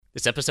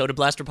This episode of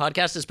Blaster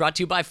Podcast is brought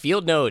to you by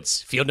Field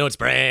Notes. Field Notes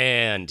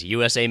brand,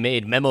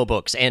 USA-made memo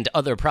books and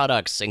other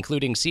products,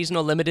 including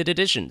seasonal limited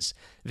editions.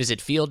 Visit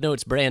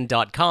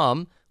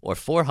fieldnotesbrand.com or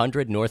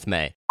 400 North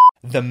May.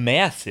 The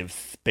massive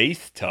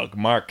space tug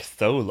Mark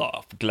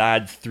Soloff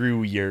glides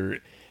through your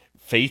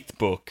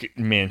Facebook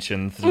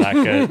mentions like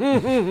a...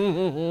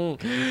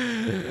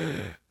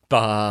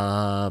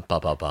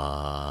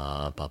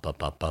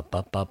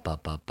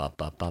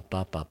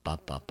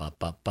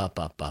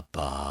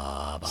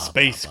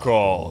 Space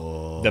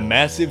Crawl. The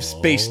massive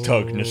space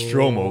tug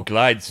Nostromo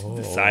glides through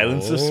the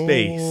silence of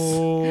space.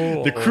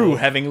 The crew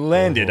having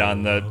landed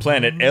on the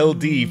planet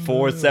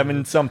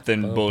LD-47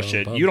 something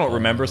bullshit. You don't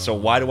remember, so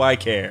why do I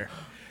care?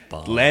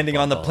 Landing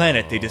on the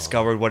planet, they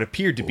discovered what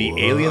appeared to be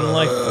alien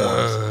life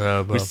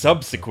forms, who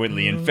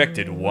subsequently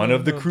infected one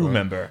of the crew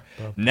member.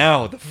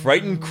 Now the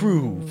frightened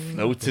crew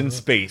floats in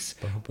space,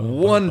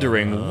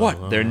 wondering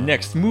what their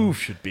next move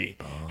should be.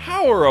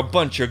 How are a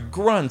bunch of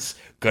grunts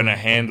gonna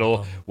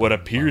handle what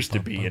appears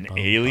to be an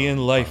alien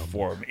life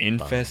form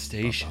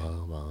infestation?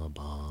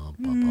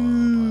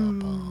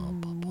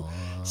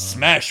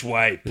 Smash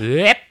wipe.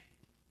 Yep.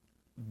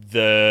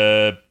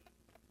 Where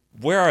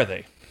are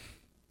they?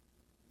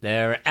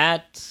 They're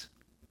at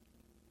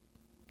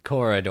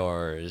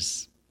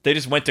Corridors. They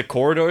just went to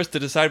Corridors to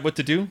decide what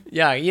to do?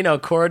 Yeah, you know,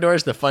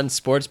 Corridors, the fun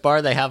sports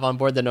bar they have on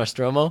board the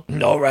Nostromo.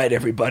 All right,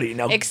 everybody.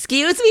 Now,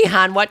 Excuse me,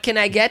 hon, what can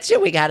I get you?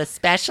 We got a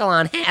special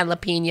on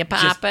jalapeno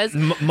poppers.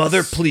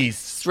 Mother, please.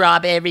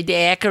 Strawberry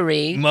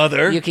daiquiri.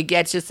 Mother. You could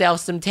get yourself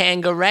some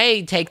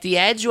Tanqueray. Take the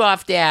edge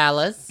off,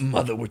 Dallas.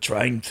 Mother, we're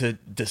trying to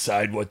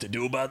decide what to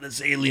do about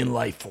this alien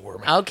life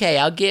form. Okay,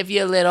 I'll give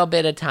you a little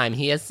bit of time.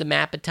 Here's some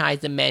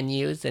appetizer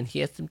menus, and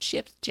here's some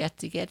chips just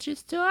to get you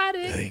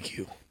started. Thank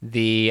you.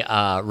 The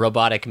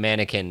robotic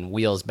mannequin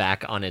wheels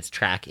back on its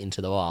track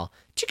into the wall.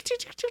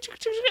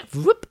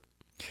 Whoop.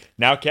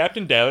 Now,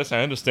 Captain Dallas, I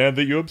understand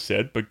that you're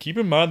upset, but keep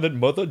in mind that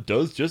Mother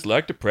does just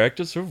like to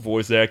practice her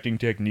voice acting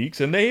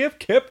techniques, and they have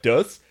kept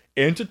us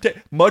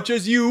entertained. Much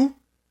as you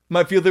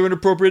might feel they're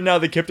inappropriate now,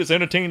 they kept us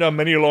entertained on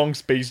many a long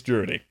space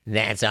journey.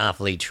 That's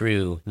awfully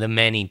true. The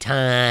many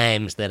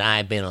times that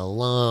I've been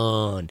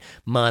alone,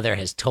 Mother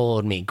has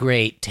told me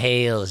great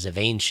tales of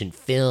ancient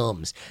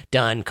films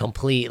done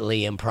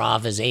completely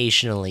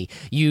improvisationally,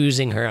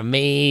 using her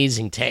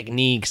amazing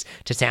techniques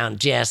to sound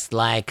just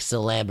like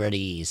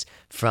celebrities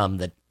from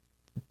the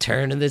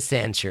turn of the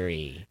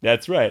century.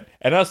 That's right,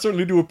 and I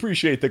certainly do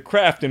appreciate the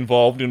craft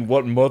involved in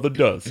what Mother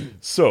does.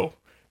 So,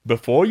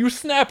 before you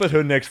snap at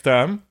her next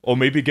time, or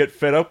maybe get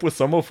fed up with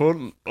some of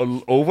her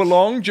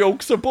overlong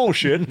jokes or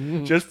bullshit,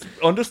 just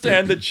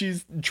understand that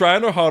she's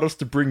trying her hardest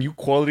to bring you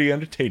quality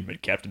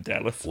entertainment, Captain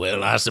Dallas.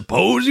 Well, I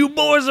suppose you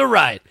boys are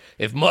right.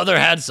 If Mother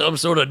had some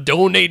sort of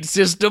donate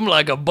system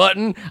like a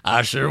button,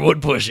 I sure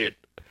would push it.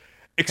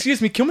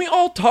 Excuse me, can we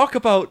all talk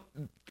about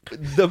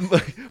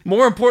the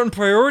more important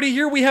priority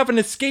here? We have an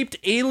escaped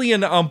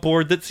alien on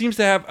board that seems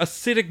to have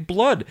acidic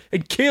blood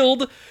and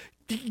killed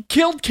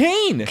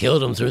Kane.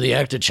 Killed him through the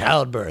act of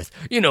childbirth.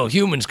 You know,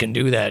 humans can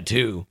do that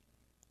too.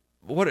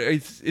 What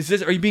is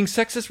this? Are you being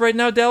sexist right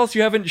now, Dallas?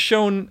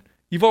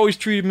 You've always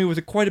treated me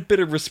with quite a bit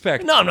of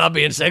respect. No, I'm not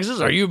being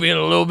sexist. Are you being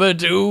a little bit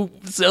too...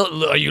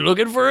 Are you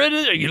looking for it?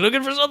 Are you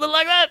looking for something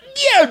like that?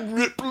 Yeah,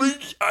 Ripley,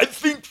 I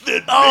think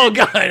that... Oh,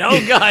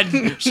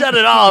 God. Shut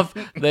it off.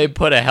 They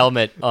put a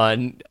helmet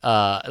on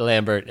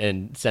Lambert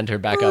and sent her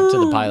back up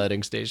to the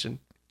piloting station.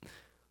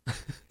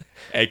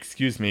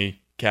 Excuse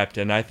me,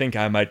 Captain. I think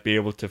I might be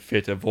able to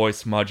fit a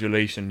voice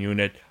modulation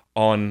unit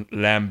on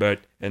Lambert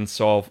and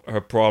solve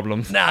her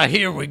problems. Now,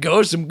 here we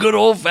go. Some good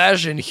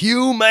old-fashioned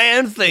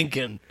human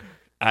thinking.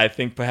 I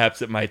think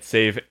perhaps it might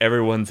save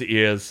everyone's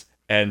ears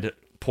and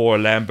poor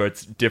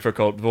Lambert's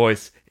difficult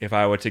voice if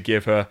I were to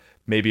give her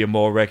maybe a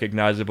more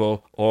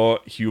recognizable or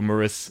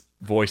humorous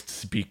voice to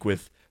speak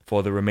with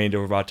for the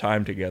remainder of our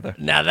time together.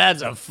 Now,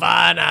 that's a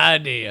fine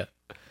idea.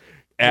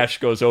 Ash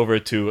goes over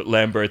to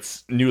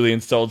Lambert's newly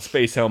installed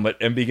space helmet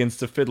and begins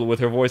to fiddle with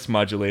her voice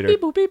modulator,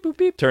 Beep, boop, beep, boop,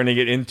 beep. turning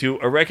it into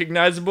a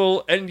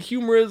recognizable and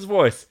humorous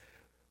voice.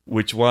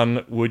 Which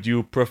one would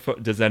you prefer?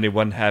 Does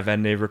anyone have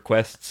any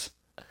requests?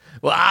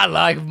 Well, I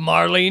like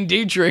Marlene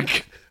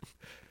Dietrich.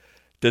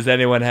 Does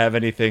anyone have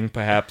anything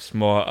perhaps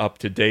more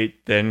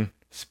up-to-date than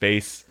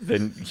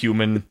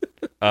human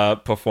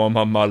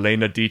performer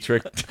Marlena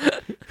Dietrich?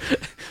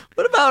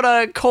 What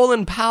about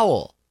Colin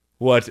Powell?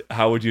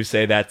 How would you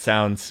say that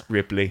sounds,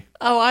 Ripley?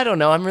 Oh, I don't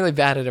know. I'm really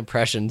bad at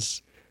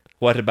impressions.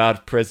 What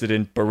about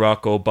President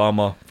Barack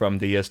Obama from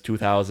the years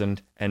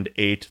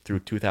 2008 through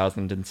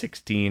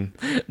 2016?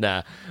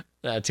 Nah,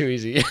 too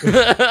easy.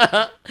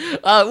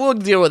 We'll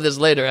deal with this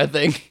later, I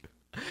think.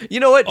 You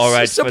know what? All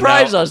right,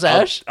 Surprise us,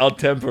 Ash. I'll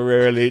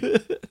temporarily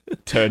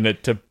turn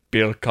it to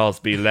Bill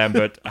Cosby.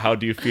 Lambert, how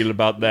do you feel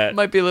about that?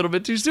 Might be a little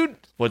bit too soon.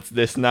 What's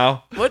this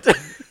now? What?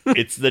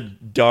 It's the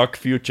dark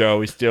future. Are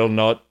we still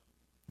not...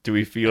 Do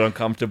we feel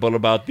uncomfortable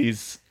about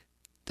these?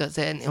 Does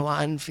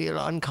anyone feel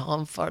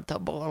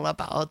uncomfortable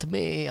about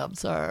me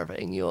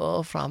observing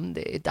you from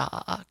the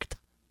dark?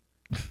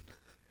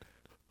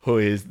 who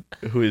is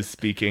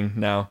speaking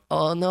now.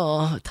 Oh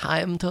no,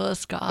 time to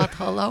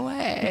scuttle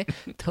away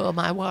to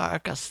my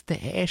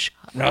workstation.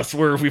 I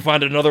swear if we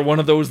find another one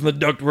of those in the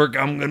ductwork,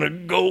 I'm gonna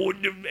go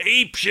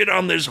ape shit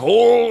on this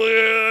whole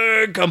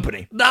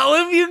company. Now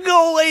if you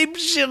go ape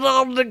shit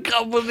on the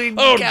company,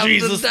 Oh, Captain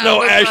Jesus, Dallas,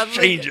 no, Ash, I think-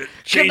 change it.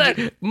 Change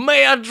it.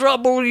 May I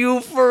trouble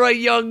you for a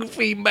young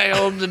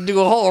female to do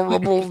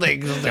horrible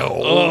things to?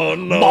 Oh,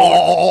 no.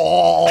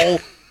 Ball.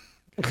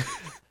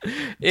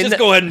 Just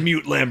go ahead and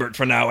mute Lambert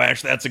for now,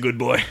 Ash. That's a good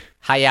boy.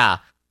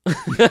 Hiya.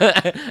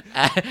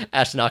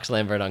 Ash knocks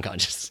Lambert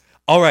unconscious.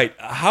 All right,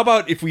 how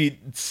about if we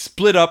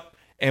split up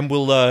and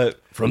we'll,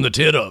 From the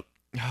tit up.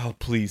 Oh,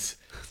 please.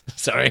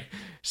 Sorry.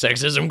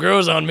 Sexism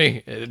grows on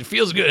me. It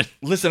feels good.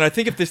 Listen, I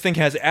think if this thing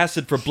has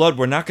acid for blood,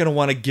 we're not going to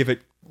want to give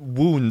it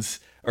wounds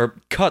or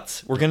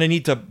cuts. We're going to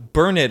need to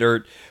burn it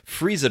or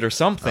freeze it or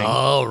something.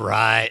 All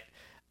right.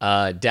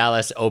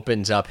 Dallas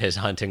opens up his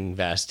hunting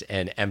vest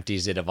and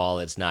empties it of all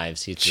its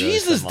knives. He throws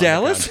Jesus, them on the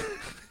Dallas. ground.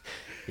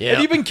 Yeah.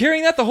 Have you been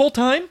carrying that the whole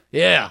time?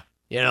 Yeah.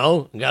 You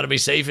know, gotta be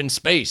safe in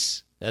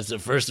space. That's the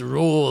first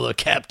rule of the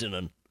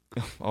captaining.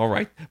 All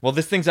right. Well,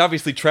 this thing's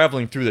obviously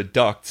traveling through the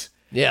ducts.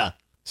 Yeah.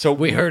 So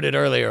We heard it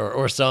earlier,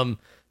 or some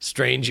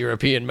strange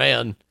European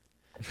man.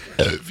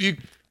 if you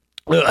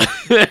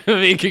if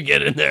he could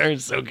get in there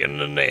and soak in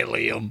an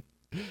helium.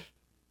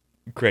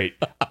 Great.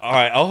 All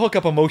right, I'll hook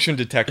up a motion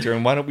detector,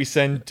 and why don't we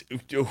send...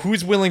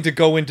 Who's willing to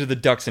go into the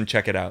ducts and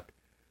check it out?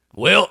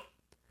 Well,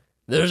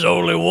 there's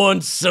only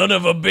one son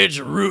of a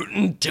bitch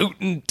rootin',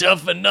 tootin',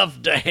 tough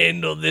enough to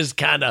handle this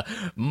kind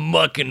of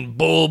mucking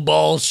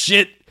bullball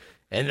shit,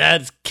 and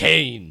that's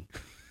Kane.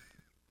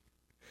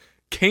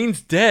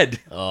 Kane's dead.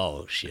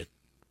 Oh, shit.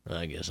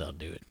 I guess I'll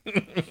do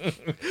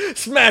it.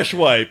 Smash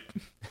wipe.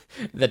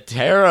 The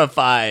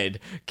terrified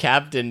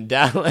Captain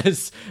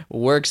Dallas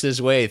works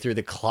his way through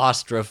the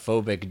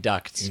claustrophobic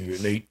ducts. In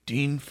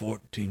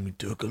 1814, we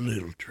took a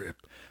little trip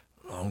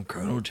along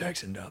Colonel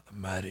Jackson down the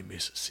mighty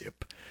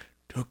Mississippi.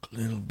 Took a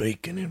little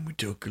bacon and we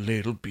took a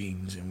little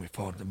beans and we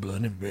fought the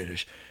bloody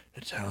British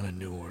in the town of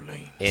New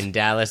Orleans. In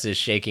Dallas's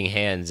shaking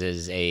hands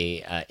is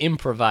a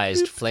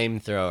improvised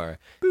flamethrower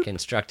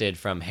constructed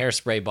from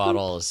hairspray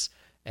bottles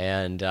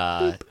and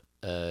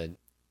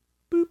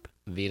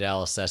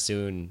Vidal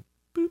Sassoon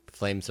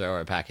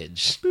flamethrower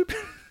package.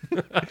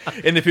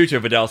 In the future,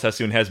 Vidal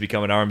Sassoon has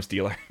become an arms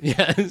dealer.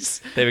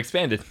 Yes. They've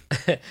expanded.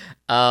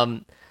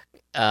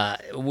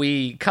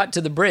 We cut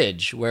to the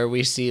bridge where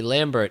we see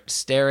Lambert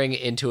staring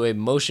into a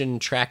motion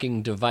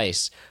tracking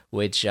device,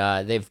 which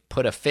they've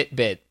put a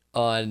Fitbit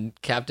on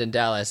Captain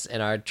Dallas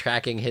and are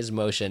tracking his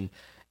motion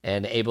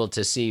and able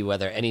to see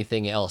whether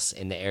anything else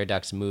in the air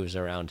ducts moves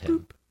around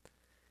him.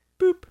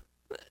 Boop.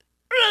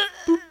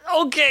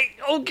 Okay.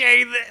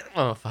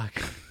 Oh,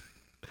 fuck.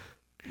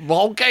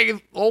 Okay.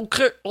 Oh.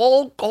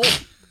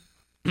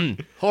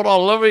 Hold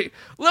on,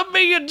 let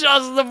me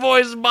adjust the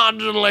voice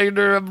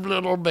modulator a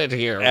little bit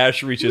here.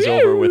 Ash reaches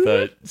over with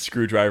a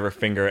screwdriver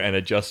finger and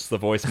adjusts the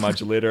voice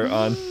modulator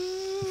on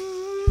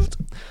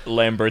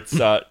Lambert's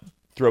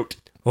throat.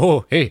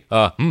 Oh, hey,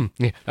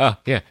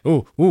 yeah,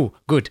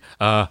 good.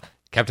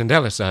 Captain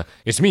Dallas,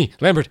 it's me,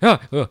 Lambert.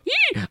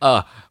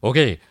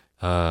 Okay,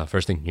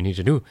 first thing you need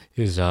to do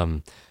is,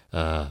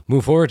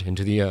 move forward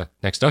into the,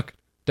 next duct.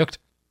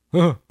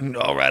 All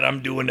right,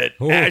 I'm doing it.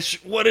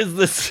 Ash, what is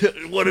this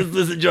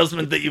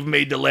adjustment that you've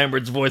made to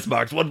Lambert's voice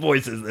box? What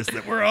voice is this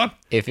that we're on?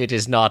 If it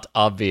is not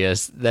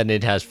obvious, then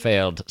it has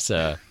failed,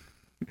 sir.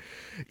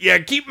 Yeah,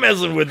 keep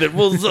messing with it.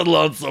 We'll settle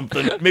on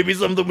something. Maybe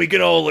something we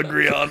can all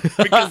agree on.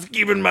 Because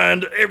keep in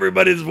mind,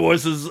 everybody's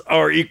voices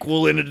are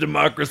equal in a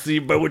democracy,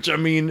 by which I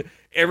mean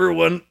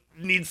everyone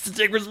needs to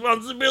take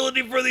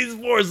responsibility for these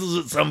voices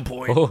at some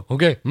point. Oh,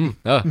 okay,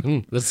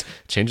 let's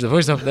change the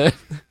voice up there.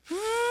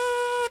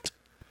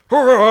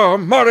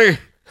 Marty,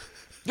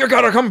 you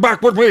gotta come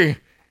back with me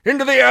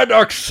into the air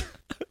ducts.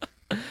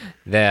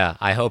 There,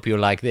 I hope you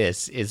like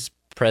this, is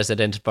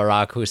President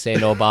Barack Hussein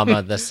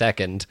Obama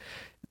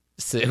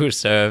II, who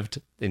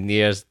served in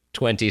years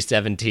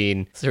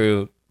 2017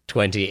 through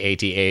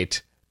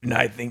 2088. And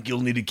I think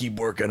you'll need to keep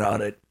working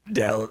on it,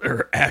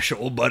 Ash,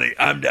 old buddy.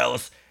 I'm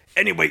Dallas.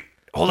 Anyway,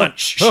 hold on.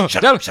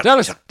 Shut up.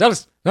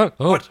 Dallas.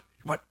 Oh,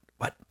 What?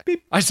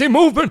 beep. I say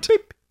movement.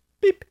 Beep,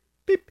 beep,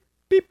 beep,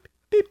 beep,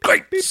 beep.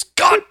 Great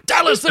Scott,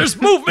 Dallas, there's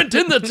movement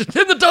in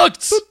the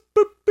ducts.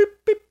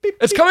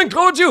 It's coming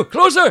towards you.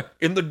 Closer.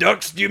 In the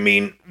ducts, do you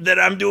mean that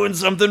I'm doing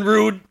something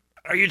rude?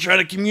 Are you trying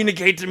to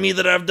communicate to me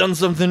that I've done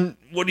something?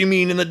 What do you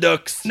mean in the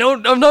ducts?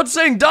 No, I'm not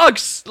saying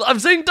ducks. I'm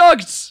saying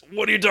ducts.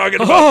 What are you talking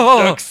about?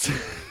 Oh. Ducks?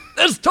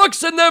 There's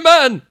ducks in there,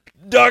 man.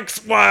 Ducks?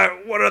 Why?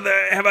 What are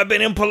they? Have I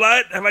been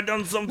impolite? Have I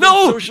done something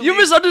No, socially? you're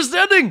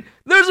misunderstanding.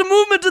 There's a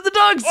movement in the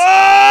ducts.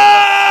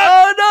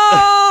 Ah!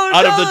 Oh, no.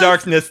 Out of the Dallas.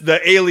 darkness,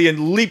 the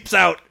alien leaps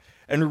out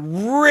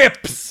and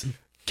rips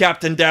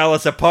Captain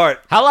Dallas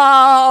apart.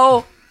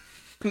 Hello!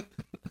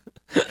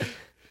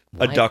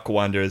 A duck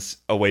wanders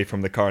away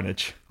from the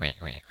carnage.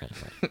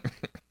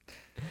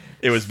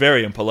 It was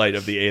very impolite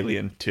of the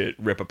alien to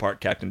rip apart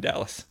Captain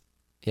Dallas.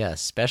 Yeah,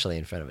 especially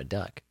in front of a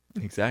duck.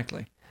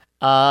 Exactly.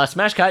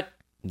 Smash cut.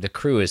 The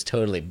crew is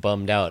totally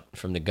bummed out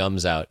from the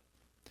gums out.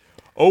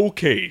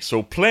 Okay,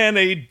 so plan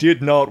A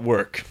did not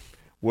work.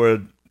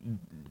 We're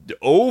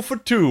 0 for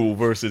 2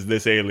 versus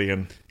this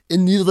alien.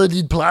 And neither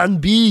did plan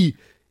B.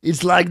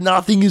 It's like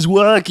nothing is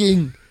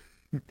working.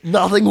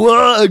 Nothing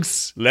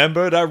works.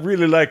 Lambert, I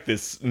really like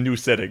this new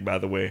setting, by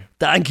the way.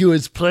 Thank you,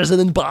 it's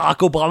President Barack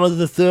Obama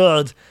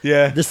III.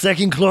 Yeah. The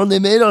second clone they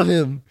made of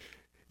him.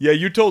 Yeah,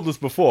 you told us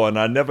before, and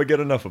I never get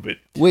enough of it.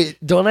 Wait,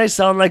 don't I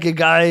sound like a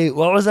guy?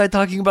 What was I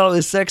talking about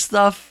with sex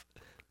stuff?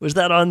 Was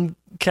that on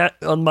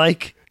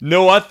mic?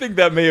 No, I think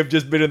that may have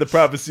just been in the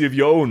privacy of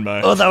your own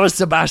mind. Oh, that was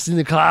Sebastian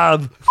the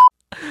Crab.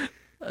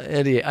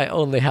 Eddie, I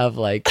only have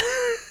like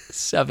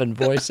 7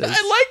 voices.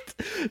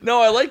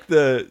 I like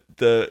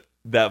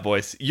that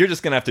voice. You're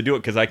just gonna have to do it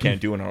because I can't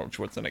do an Arnold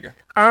Schwarzenegger.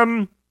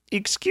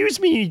 Excuse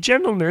me,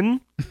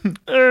 gentlemen.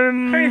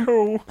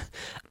 Hey-ho.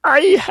 I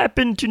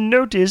happen to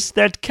notice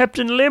that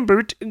Captain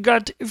Lambert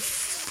got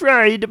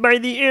fried by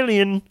the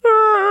alien.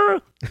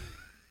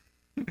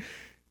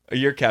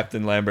 You're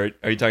Captain Lambert.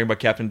 Are you talking about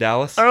Captain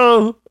Dallas?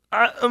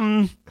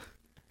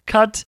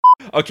 Cut.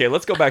 Okay,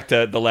 let's go back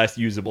to the last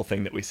usable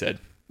thing that we said.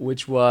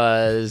 Which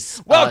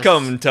was...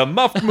 Welcome to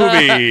Muffed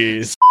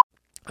Movies.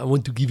 I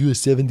want to give you a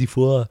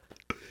 74.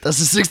 That's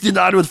a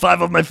 69 with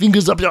 5 of my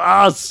fingers up your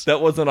ass.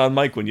 That wasn't on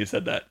mic when you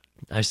said that.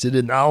 I said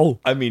it now.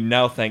 I mean,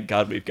 now thank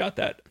God we've got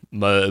that.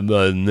 My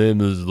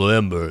name is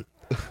Lambert.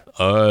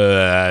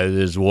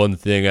 There's one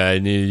thing I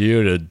need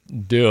you to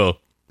do.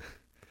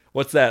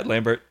 What's that,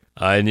 Lambert?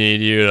 I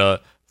need you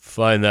to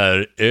find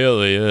that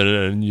alien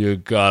and you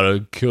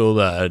gotta kill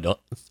that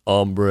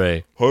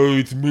hombre. Hey,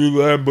 it's me,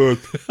 Lambert.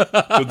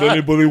 Does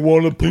anybody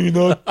want a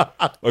peanut?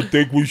 I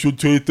think we should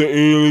chase the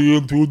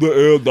alien through the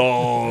air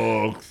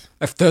dogs.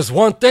 If there's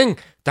one thing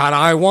that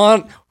I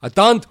want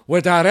done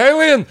with that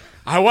alien,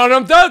 I want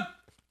him dead.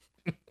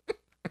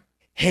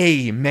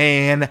 Hey,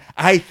 man,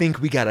 I think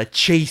we gotta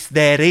chase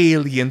that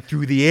alien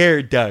through the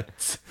air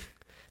ducts.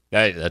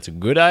 Hey, that's a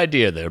good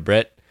idea there,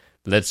 Brett.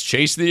 Let's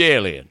chase the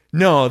alien.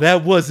 No,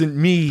 that wasn't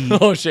me.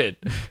 Oh,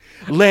 shit.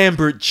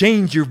 Lambert,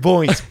 change your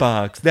voice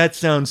box. That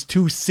sounds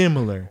too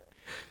similar.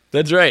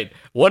 That's right.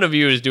 One of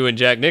you is doing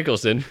Jack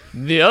Nicholson.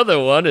 The other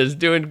one is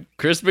doing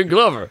Crispin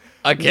Glover.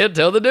 I can't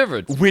tell the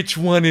difference. Which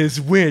one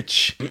is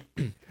which?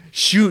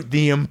 Shoot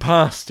the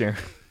imposter.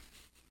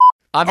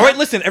 All right,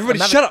 listen, everybody,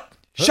 shut up.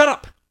 Shut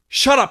up.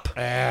 Shut up.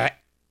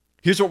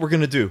 Here's what we're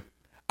going to do.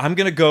 I'm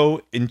going to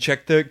go and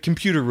check the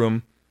computer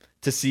room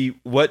to see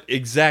what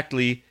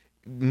exactly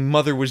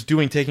Mother was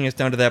doing taking us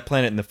down to that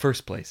planet in the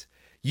first place.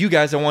 You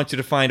guys, I want you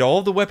to find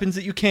all the weapons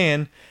that you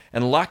can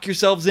and lock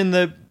yourselves in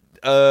the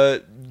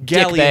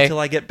galley until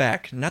I get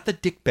back. Not the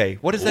Dick Bay.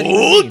 What does that even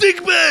mean?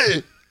 Dick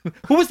Bay!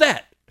 Who was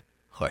that?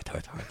 Heart.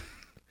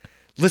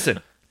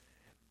 Listen,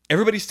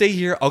 everybody stay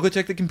here. I'll go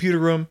check the computer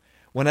room.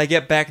 When I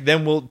get back,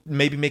 then we'll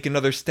maybe make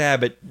another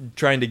stab at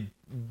trying to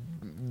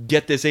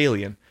get this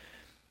alien.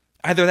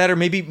 Either that or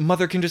maybe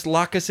Mother can just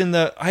lock us in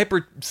the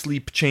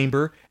hypersleep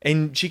chamber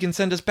and she can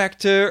send us back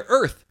to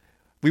Earth.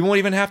 We won't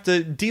even have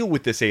to deal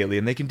with this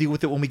alien. They can deal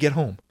with it when we get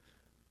home.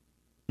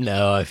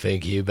 No, I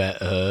think you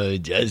better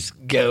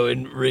just go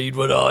and read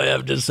what I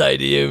have to say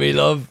to you, me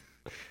love.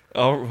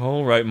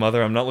 All right,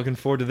 Mother. I'm not looking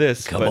forward to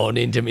this. Come on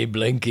into me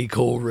blinky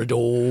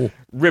corridor.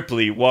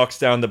 Ripley walks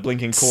down the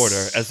blinking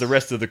corridor as the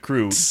rest of the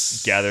crew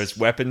gathers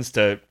weapons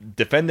to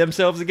defend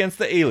themselves against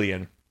the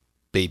alien.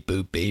 Beep,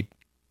 boop, beep.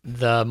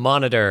 The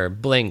monitor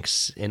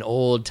blinks in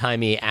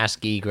old-timey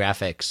ASCII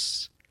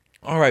graphics.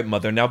 All right,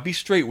 Mother. Now be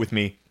straight with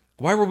me.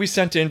 Why were we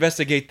sent to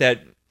investigate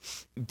that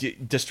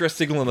distress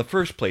signal in the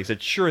first place?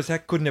 It sure as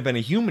heck couldn't have been a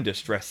human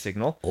distress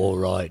signal. All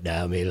right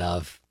now, me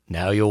love.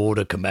 Now you're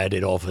the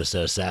commanding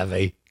officer,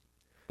 savvy.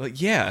 But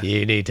yeah.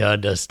 You need to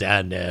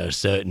understand there are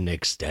certain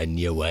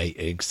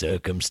extenuating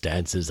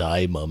circumstances,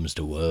 mum's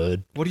the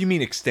word. What do you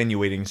mean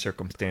extenuating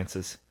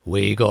circumstances?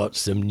 We got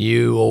some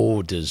new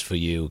orders for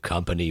you,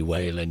 Company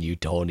Whalen, you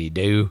tawny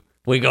do.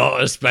 We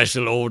got a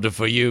special order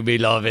for you, me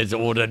love. It's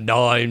order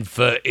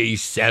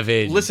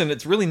 937. Listen,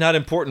 it's really not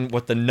important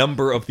what the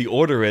number of the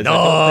order is.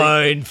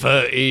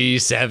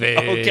 937.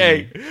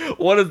 Okay,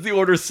 what does the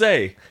order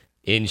say?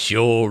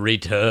 Ensure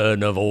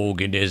return of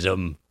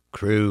organism.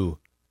 Crew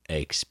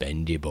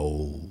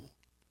expendable.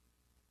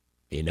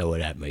 You know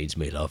what that means,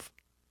 me love?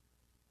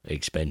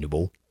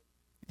 Expendable.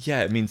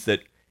 Yeah, it means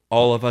that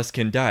all of us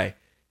can die.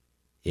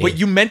 Yeah. What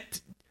you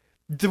meant...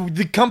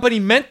 The company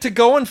meant to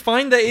go and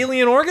find the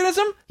alien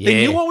organism? They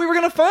Yeah. knew what we were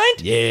going to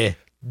find? Yeah.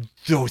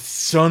 Those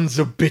sons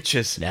of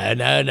bitches.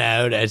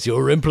 No, that's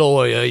your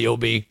employer. You'll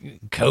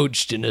be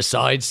coached in a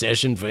side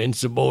session for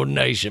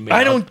insubordination, me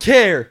I love. don't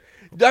care.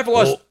 I've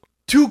lost Oh.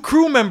 2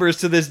 crew members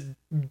to this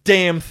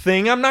damn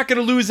thing. I'm not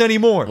going to lose any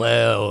more.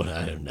 Well,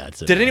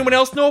 that's... Did anyone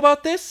else know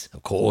about this?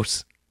 Of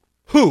course.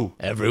 Who?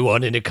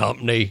 Everyone in the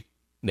company.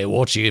 They're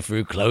watching it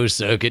through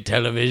closed-circuit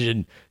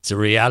television. It's a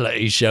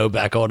reality show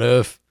back on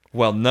Earth.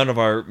 Well, none of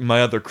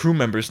my other crew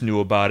members knew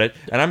about it,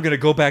 and I'm going to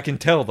go back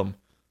and tell them.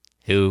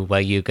 Who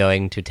were you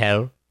going to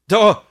tell?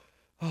 Oh,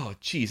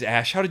 geez,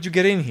 Ash, how did you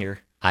get in here?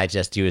 I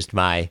just used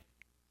my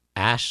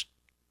Ash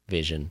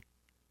vision.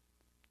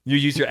 You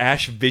use your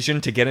Ash vision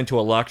to get into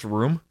a locked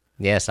room?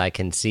 Yes, I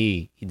can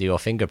see your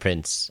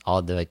fingerprints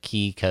on the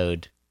key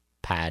code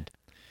pad.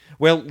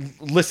 Well,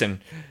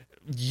 listen.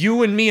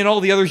 You and me and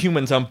all the other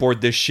humans on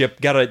board this ship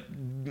gotta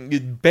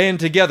band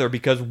together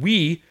because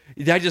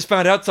I just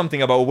found out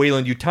something about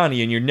Wayland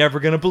Yutani and you're never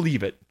gonna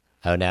believe it.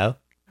 Oh no?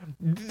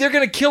 They're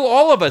gonna kill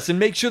all of us and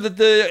make sure that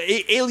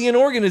the alien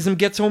organism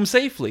gets home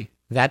safely.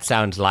 That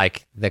sounds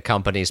like the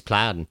company's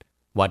plan.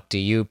 What do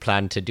you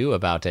plan to do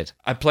about it?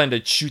 I plan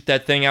to shoot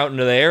that thing out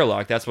into the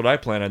airlock. That's what I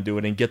plan on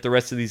doing and get the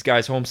rest of these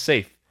guys home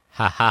safe.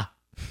 Haha.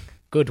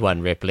 Good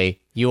one, Ripley.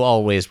 You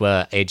always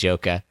were a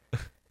joker.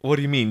 What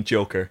do you mean,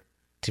 Joker?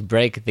 To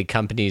break the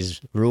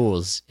company's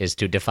rules is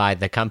to defy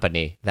the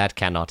company. That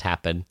cannot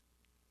happen.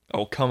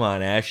 Oh, come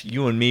on, Ash.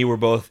 You and me, we're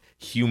both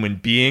human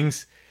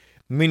beings.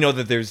 We know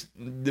that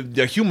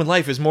the human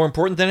life is more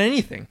important than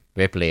anything.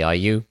 Ripley, are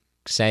you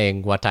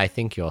saying what I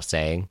think you're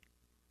saying?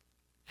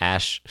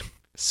 Ash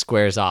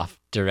squares off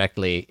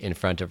directly in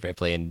front of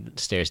Ripley and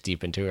stares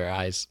deep into her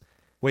eyes.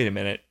 Wait a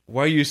minute.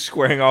 Why are you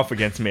squaring off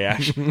against me,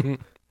 Ash?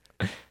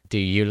 Do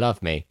you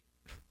love me?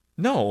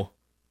 No.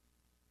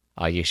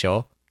 Are you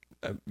sure?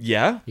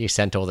 Yeah? You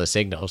sent all the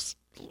signals.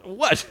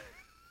 What?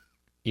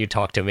 You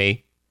talked to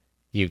me.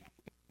 You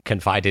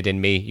confided in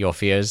me your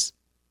fears.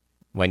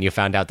 When you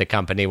found out the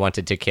company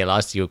wanted to kill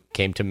us, you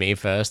came to me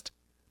first.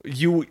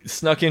 You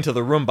snuck into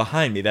the room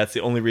behind me. That's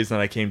the only reason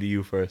I came to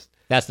you first.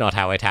 That's not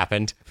how it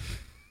happened.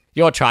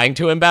 You're trying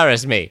to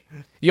embarrass me.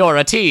 You're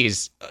a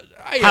tease.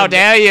 How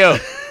dare you?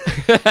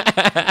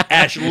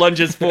 Ash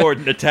lunges forward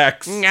and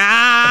attacks.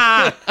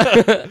 Ah!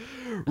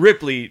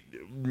 Ripley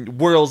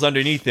whirls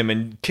underneath him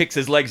and kicks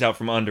his legs out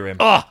from under him.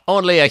 Oh,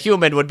 only a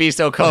human would be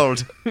so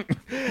cold.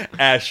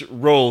 Ash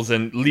rolls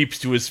and leaps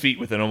to his feet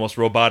with an almost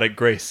robotic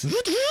grace.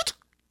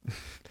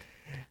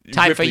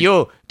 Time for Ripley-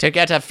 you to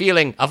get a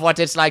feeling of what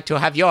it's like to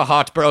have your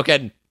heart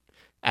broken.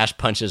 Ash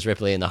punches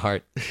Ripley in the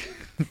heart.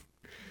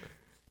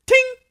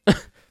 Ting!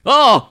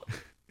 Oh!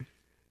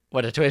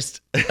 What a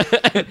twist.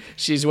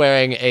 She's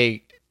wearing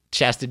a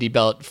chastity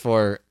belt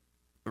for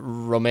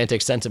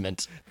romantic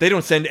sentiment. They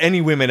don't send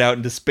any women out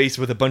into space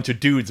with a bunch of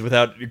dudes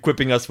without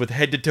equipping us with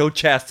head-to-toe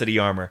chastity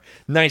armor.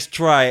 Nice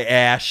try,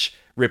 Ash.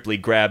 Ripley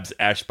grabs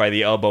Ash by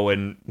the elbow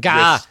and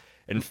Gah! wrist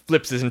and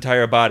flips his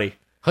entire body.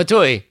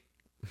 Hotui.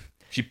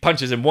 She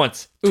punches him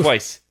once,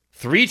 twice,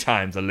 3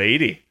 times a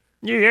lady.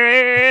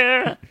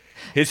 Yeah.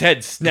 His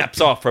head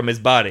snaps off from his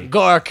body.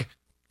 Gork.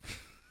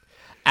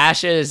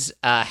 Ash's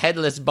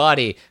headless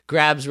body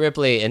grabs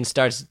Ripley and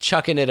starts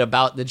chucking it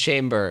about the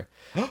chamber.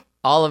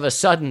 All of a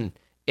sudden,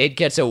 it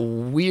gets a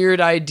weird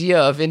idea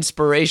of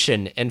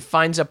inspiration and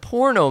finds a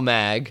porno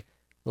mag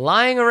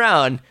lying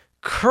around,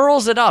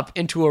 curls it up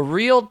into a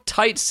real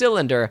tight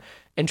cylinder,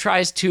 and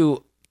tries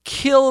to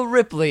kill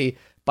Ripley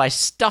by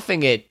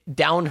stuffing it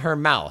down her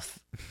mouth.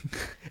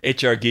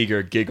 H.R.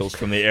 Giger giggles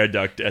from the air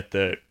duct at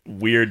the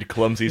weird,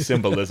 clumsy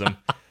symbolism.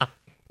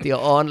 The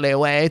only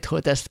way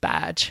to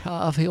dispatch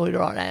of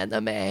your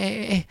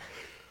enemy.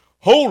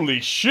 Holy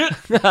shit!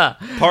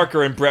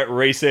 Parker and Brett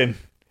race in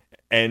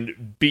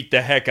and beat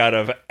the heck out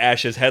of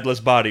Ash's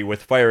headless body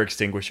with fire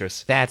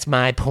extinguishers. That's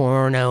my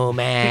porno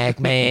mag,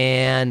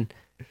 man.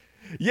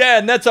 Yeah,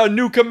 and that's our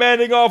new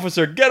commanding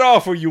officer. Get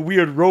off her, you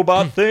weird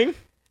robot thing.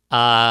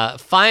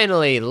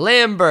 Finally,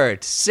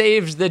 Lambert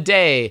saves the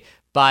day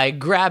by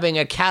grabbing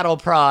a cattle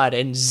prod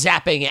and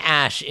zapping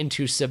Ash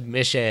into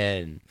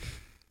submission.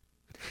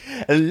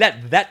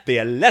 Let that be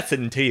a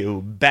lesson to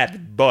you,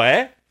 bad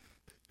boy.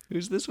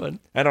 Who's this one?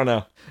 I don't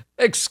know.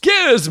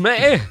 Excuse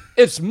me,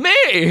 it's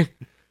me,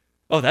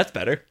 Oh, that's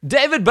better.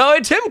 David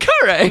Bowie, Tim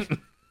Curry.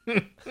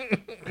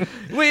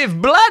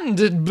 We've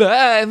blended,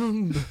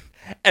 babe.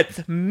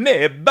 It's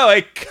me,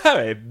 Boy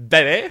Curry,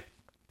 baby.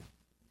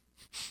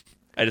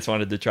 I just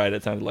wanted to try it.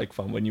 It sounded like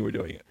fun when you were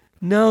doing it.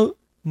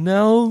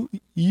 Now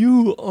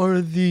you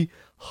are the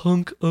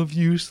hunk of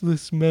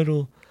useless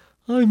metal.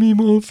 I'm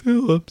Emo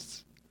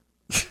Phillips.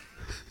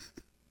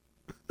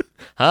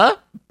 Huh?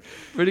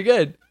 Pretty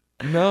good.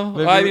 No,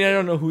 Maybe I mean, I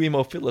don't know who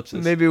Emo Phillips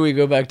is. Maybe we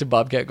go back to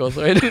Bobcat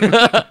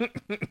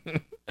Goldthwait.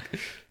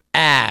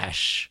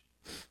 Ash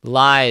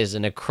lies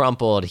in a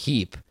crumpled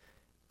heap,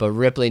 but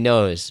Ripley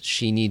knows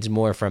she needs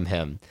more from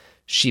him.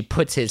 She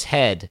puts his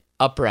head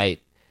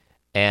upright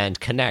and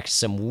connects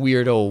some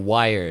weirdo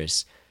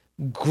wires.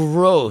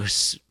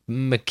 Gross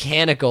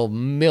mechanical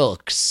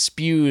milk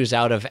spews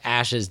out of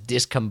Ash's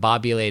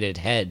discombobulated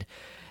head,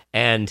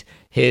 and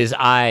his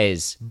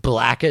eyes,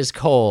 black as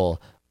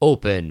coal,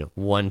 open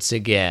once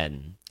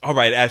again. All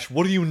right, Ash,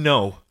 what do you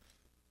know?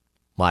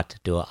 What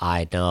do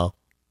I know?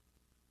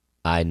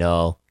 I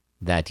know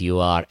that you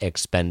are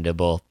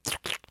expendable.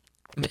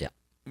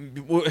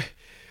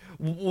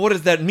 What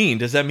does that mean?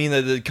 Does that mean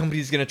that the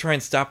company's going to try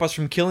and stop us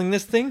from killing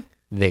this thing?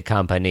 The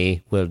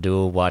company will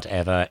do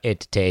whatever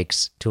it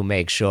takes to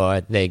make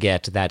sure they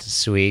get that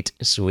sweet,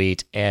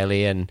 sweet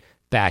alien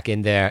back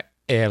in their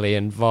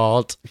alien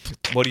vault.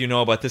 What do you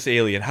know about this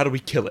alien? How do we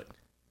kill it?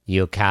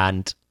 You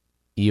can't.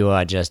 You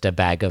are just a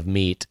bag of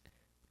meat.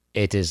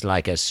 It is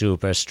like a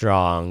super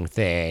strong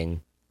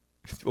thing.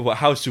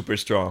 How super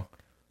strong?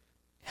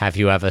 Have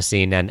you ever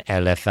seen an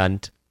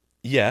elephant?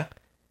 Yeah.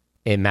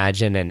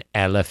 Imagine an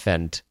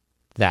elephant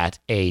that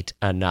ate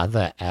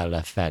another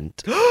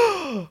elephant.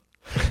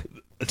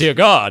 Dear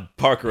God.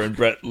 Parker and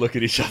Brett look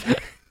at each other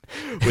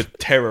with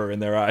terror in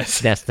their eyes.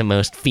 That's the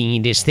most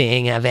fiendish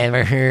thing I've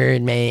ever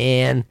heard,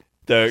 man.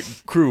 The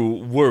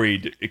crew,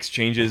 worried,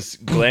 exchanges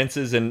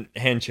glances and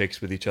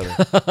handshakes with each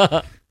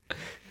other.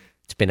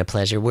 It's been a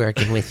pleasure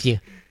working with you.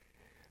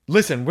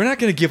 Listen, we're not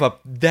going to give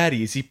up that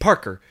easy.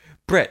 Parker,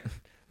 Brett,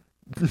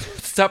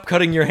 stop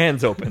cutting your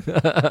hands open.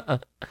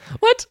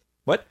 What?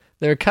 What?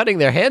 They're cutting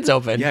their hands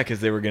open? Yeah,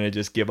 because they were going to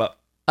just give up,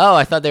 Oh,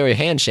 I thought they were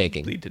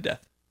handshaking. bleed to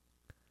death.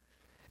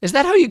 Is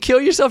that how you kill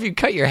yourself? You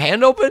cut your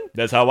hand open?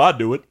 That's how I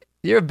do it.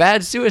 You're a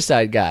bad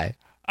suicide guy.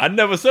 I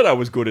never said I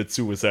was good at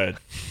suicide.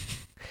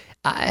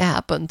 I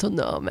happen to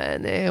know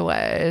many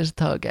ways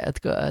to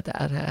get good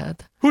at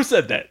it. Who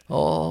said that?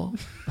 Oh.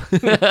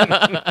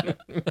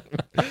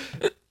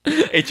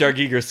 H.R.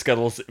 Giger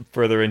scuttles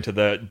further into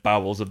the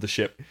bowels of the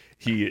ship.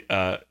 He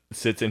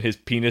sits in his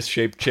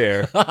penis-shaped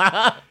chair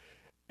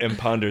and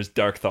ponders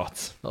dark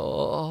thoughts.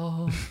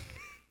 Oh.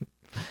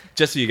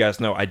 Just so you guys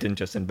know, I didn't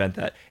just invent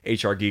that.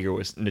 H.R. Giger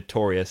was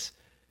notorious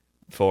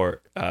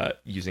for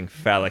using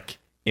phallic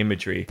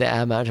imagery. The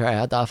imagery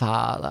of the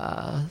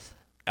fathers.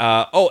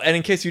 And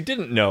in case you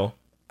didn't know,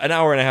 an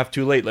hour and a half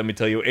too late, let me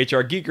tell you,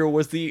 H.R. Giger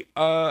was the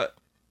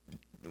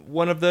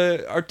one of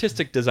the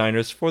artistic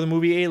designers for the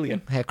movie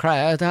Alien. He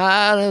created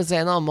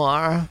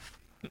Xenomorph.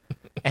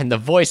 And the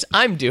voice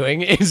I'm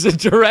doing is a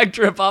direct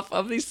ripoff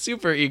of the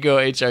super ego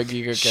H.R.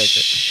 Giger character.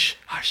 Shh,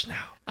 hush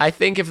now. I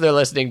think if they're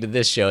listening to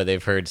this show,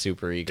 they've heard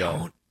super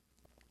ego.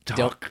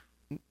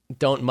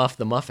 Don't muff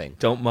the muffing.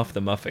 Don't muff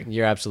the muffing.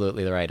 You're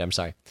absolutely right. I'm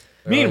sorry.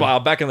 Meanwhile,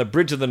 back on the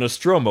bridge of the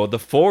Nostromo, the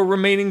 4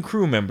 remaining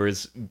crew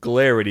members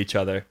glare at each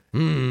other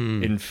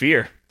in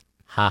fear.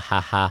 Ha ha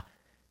ha.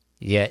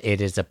 Yeah, it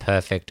is a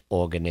perfect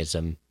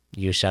organism.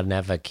 You shall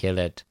never kill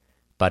it.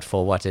 But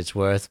for what it's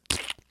worth,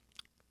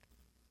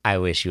 I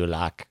wish you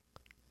luck.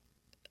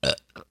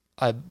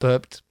 I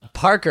burped.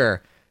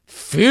 Parker,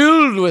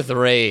 filled with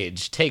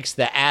rage, takes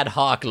the ad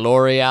hoc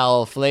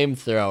L'Oreal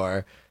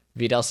flamethrower.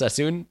 Vidal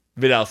Sassoon?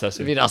 Vidal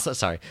Sassoon.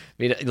 Sorry.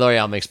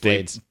 L'Oreal makes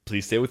blades.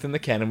 Please stay within the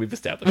canon we've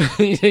established.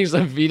 He takes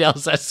a Vidal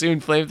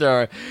Sassoon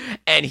flamethrower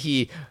and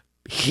he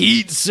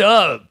heats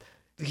up.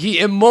 He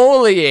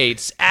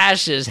emoliates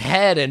Ash's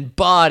head and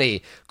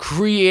body,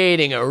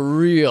 creating a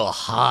real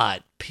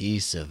hot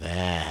piece of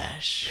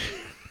ash.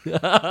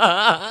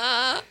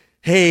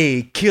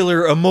 Hey,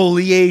 killer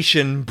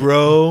emoliation,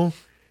 bro.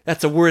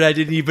 That's a word I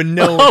didn't even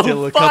know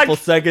until a couple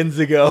seconds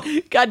ago.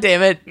 God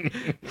damn it.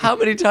 How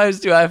many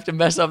times do I have to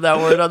mess up that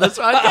word on this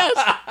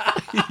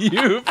podcast?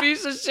 You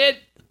piece of shit.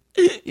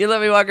 You let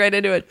me walk right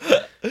into it.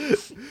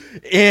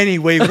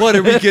 Anyway, what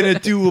are we going to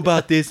do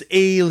about this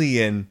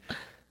alien?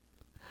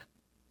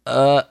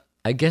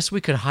 I guess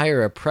we could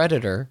hire a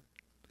predator.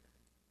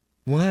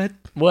 What?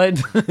 What?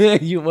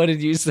 What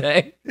did you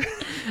say?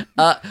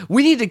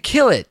 We need to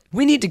kill it.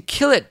 We need to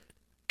kill it.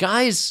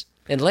 Guys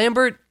and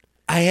Lambert.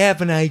 I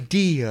have an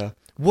idea.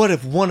 What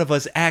if one of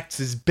us acts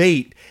as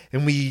bait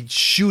and we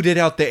shoot it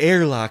out the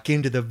airlock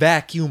into the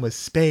vacuum of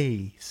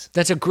space?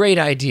 That's a great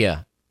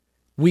idea.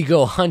 We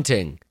go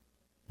hunting.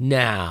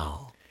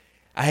 Now.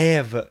 I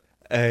have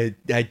an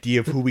idea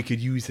of who we could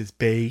use as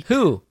bait.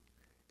 Who?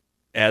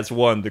 As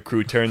one, the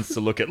crew turns to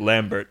look at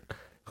Lambert,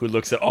 who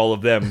looks at all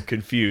of them,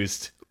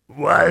 confused.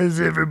 Why is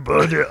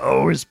everybody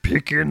always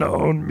picking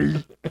on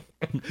me?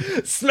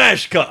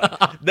 Smash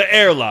cut! The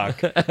airlock.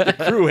 The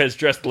crew has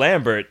dressed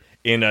Lambert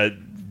in a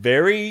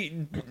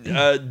very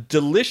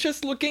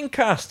delicious-looking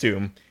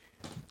costume.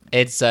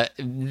 It's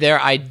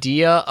their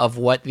idea of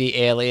what the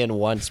alien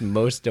wants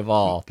most of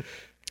all.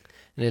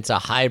 And it's a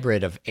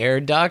hybrid of air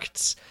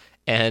ducts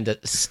and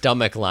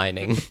stomach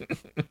lining.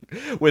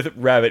 With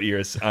rabbit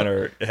ears on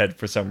her head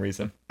for some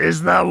reason.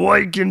 It's not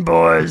working,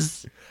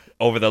 boys.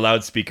 Over the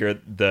loudspeaker,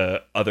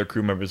 the other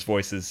crew members'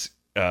 voices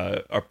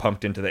are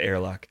pumped into the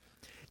airlock.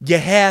 You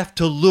have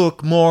to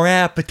look more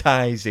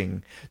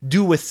appetizing.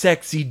 Do a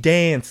sexy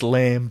dance,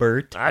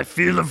 Lambert. I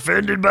feel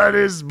offended by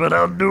this, but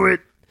I'll do it.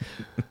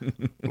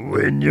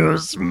 When you're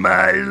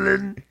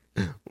smiling.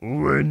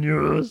 When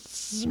you're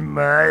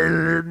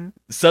smiling.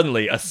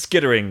 Suddenly, a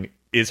skittering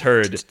is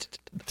heard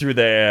through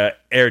the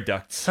air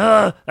ducts.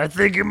 I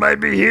think it might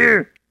be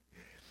here.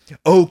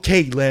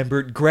 Okay,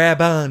 Lambert,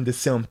 grab on to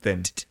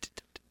something.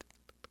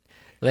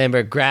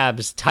 Lambert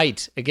grabs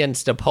tight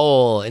against a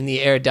pole in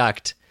the air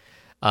duct.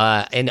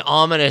 An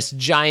ominous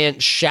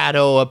giant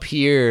shadow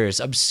appears,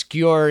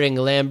 obscuring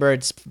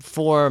Lambert's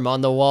form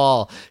on the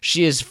wall.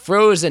 She is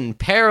frozen,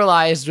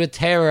 paralyzed with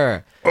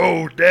terror.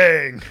 Oh,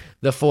 dang.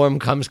 The form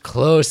comes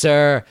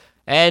closer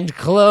and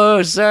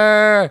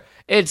closer.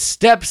 It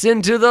steps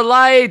into the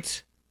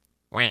light.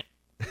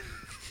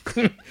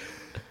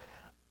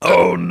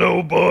 Oh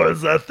no,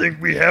 boys, I think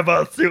we have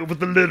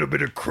ourselves a little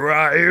bit of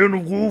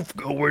crying wolf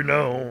going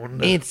on.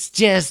 It's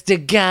just a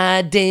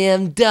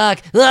goddamn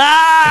duck.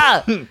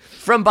 Ah!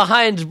 From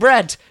behind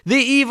Brett, the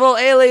evil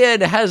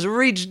alien has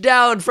reached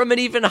down from an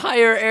even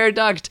higher air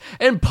duct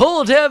and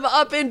pulled him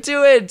up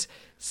into it,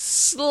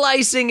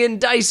 slicing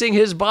and dicing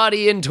his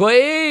body in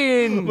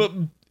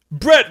twain.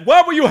 Brett,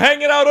 why were you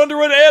hanging out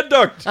under an air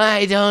duct?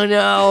 I don't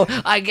know.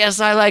 I guess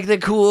I like the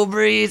cool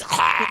breeze.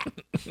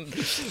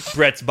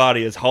 Brett's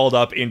body is hauled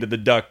up into the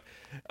duct.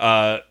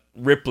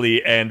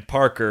 Ripley and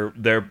Parker,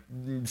 they're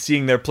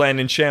seeing their plan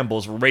in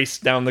shambles, race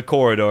down the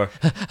corridor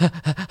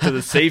to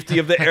the safety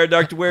of the air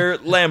duct where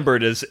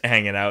Lambert is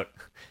hanging out.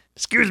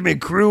 Excuse me,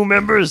 crew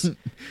members.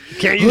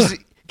 Can't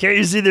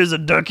you see there's a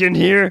duck in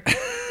here?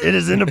 It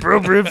is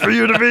inappropriate for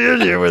you to be in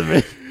here with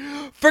me.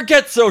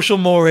 Forget social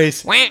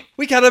mores.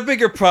 We got a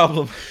bigger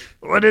problem.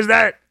 What is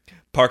that?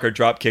 Parker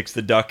drop kicks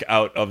the duck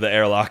out of the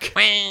airlock.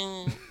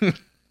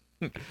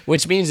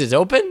 Which means it's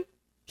open?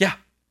 Yeah.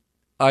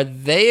 Are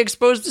they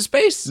exposed to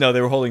space? No,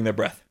 they were holding their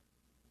breath.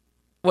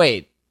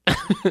 Wait.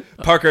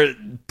 Parker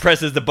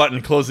presses the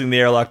button, closing the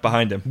airlock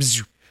behind him.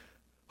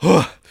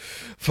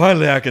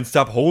 Finally, I can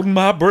stop holding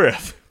my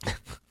breath.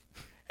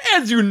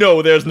 As you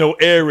know, there's no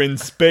air in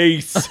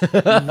space,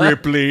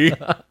 Ripley.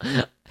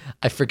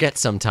 I forget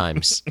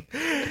sometimes.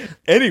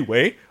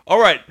 Anyway, all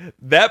right,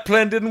 that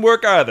plan didn't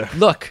work either.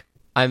 Look,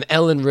 I'm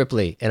Ellen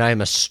Ripley, and I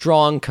am a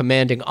strong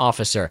commanding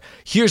officer.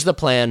 Here's the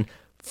plan.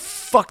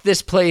 Fuck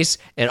this place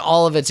and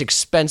all of its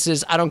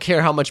expenses. I don't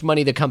care how much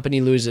money the company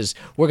loses.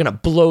 We're going to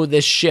blow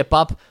this ship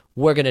up.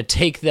 We're going to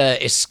take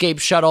the escape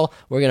shuttle.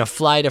 We're going to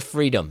fly to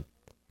freedom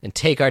and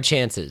take our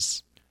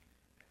chances.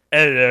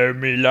 Hello,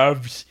 me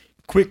loves.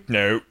 Quick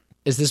note.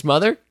 Is this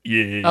Mother?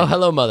 Yeah. Oh,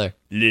 hello, Mother.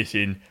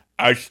 Listen,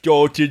 I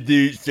started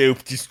the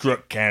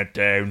self-destruct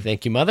countdown.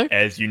 Thank you, Mother.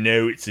 As you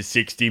know, it's a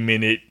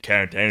 60-minute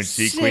countdown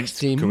sequence.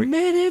 60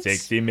 minutes?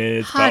 60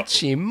 minutes.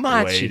 Hachi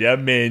machi. Wait a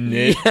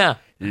minute. Yeah.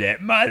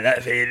 Let my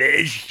life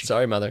finish.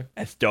 Sorry, Mother.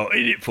 I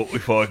started it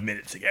 45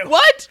 minutes ago.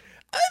 What?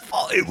 I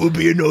thought it would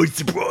be a nice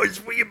surprise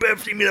for your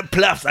birthday meal.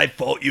 Plus, I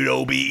thought you'd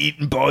all be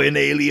eaten by an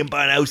alien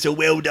by now, so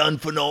well done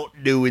for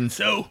not doing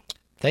so.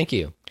 Thank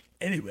you.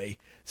 Anyway,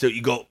 so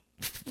you got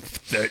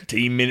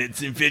 13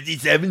 minutes and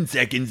 57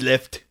 seconds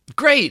left.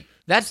 Great.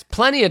 That's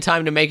plenty of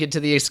time to make it to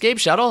the escape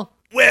shuttle.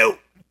 Well,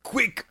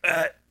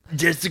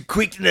 just a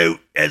quick note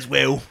as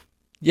well.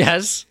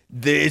 Yes.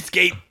 The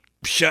escape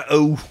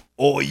shuttle,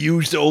 I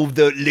used all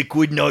the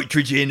liquid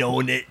nitrogen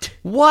on it.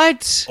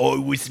 What? I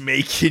was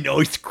making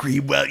ice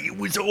cream while you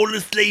was all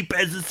asleep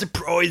as a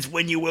surprise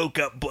when you woke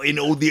up, but in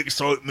all the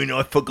excitement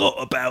I forgot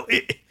about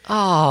it.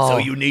 Oh. So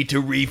you need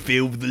to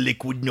refill the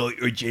liquid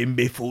nitrogen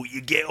before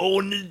you get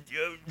on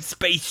the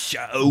space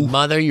shuttle.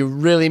 Mother, you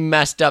really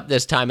messed up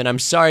this time, and I'm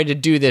sorry to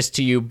do this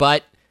to you,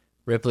 but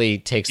Ripley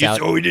takes You're out...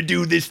 sorry to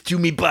do this to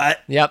me,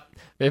 but... Yep.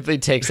 Ripley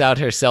takes out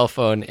her cell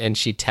phone, and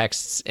she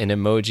texts an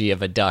emoji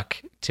of a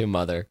duck to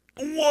Mother.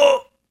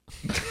 What?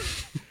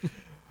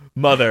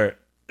 Mother,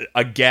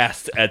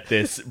 aghast at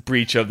this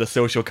breach of the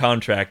social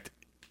contract,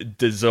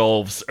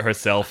 dissolves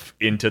herself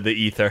into the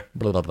ether.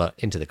 Blah, blah, blah.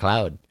 Into the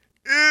cloud.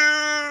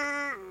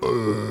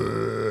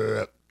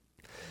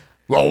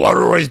 Well, what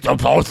are we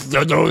supposed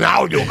to do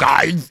now, you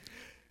guys?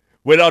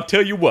 Well, I'll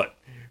tell you what.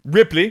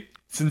 Ripley,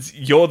 since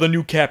you're the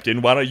new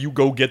captain, why don't you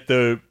go get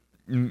the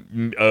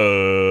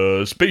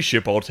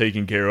spaceship all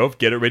taken care of,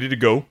 get it ready to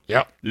go.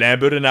 Yep.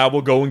 Lambert and I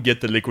will go and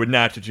get the liquid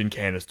nitrogen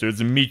canisters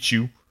and meet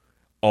you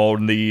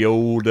on the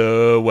old,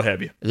 what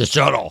have you. The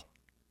shuttle.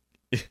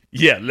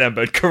 Yeah,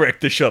 Lambert, correct,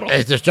 the shuttle.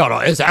 It's the shuttle.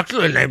 It's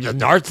actually named the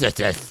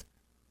Narcissus.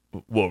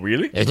 What,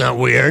 really? Isn't that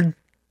weird?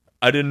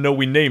 I didn't know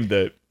we named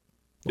the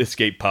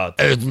escape pod.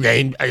 It's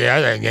named,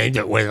 yeah, they named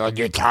it with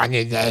your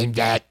tiny named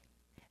that.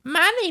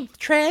 My name's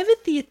Travis,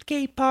 the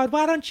escape pod.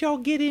 Why don't y'all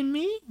get in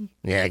me?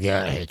 Yeah,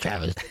 hey,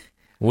 Travis.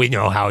 We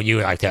know how you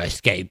like to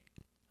escape.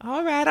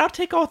 All right, I'll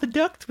take all the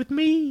ducks with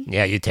me.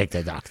 Yeah, you take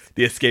the ducks.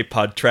 The escape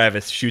pod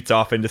Travis shoots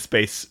off into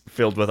space,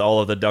 filled with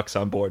all of the ducks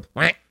on board.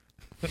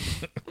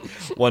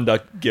 One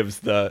duck gives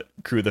the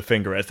crew the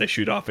finger as they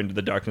shoot off into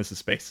the darkness of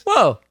space.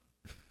 Whoa.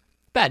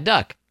 Bad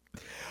duck.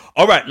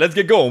 All right, let's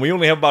get going. We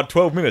only have about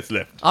 12 minutes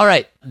left. All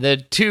right. The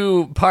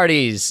two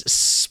parties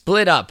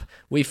split up.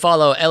 We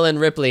follow Ellen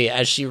Ripley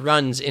as she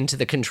runs into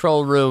the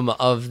control room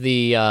of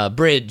the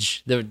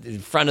bridge, the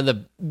front of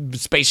the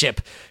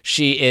spaceship.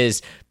 She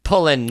is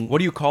pulling What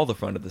do you call the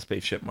front of the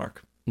spaceship,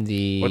 Mark?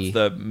 the... What's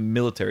the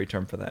military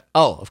term for that?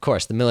 Oh, of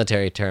course. The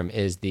military term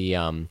is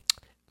the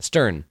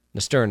stern.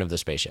 The stern of the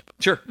spaceship.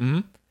 Sure. Mm-hmm.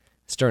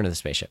 Stern of the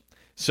spaceship.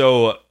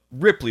 So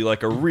Ripley,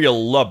 like a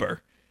real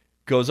lubber,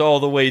 goes all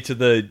the way to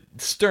the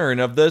stern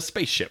of the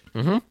spaceship.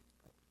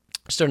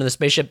 Stern of the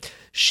spaceship.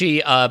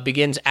 She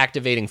begins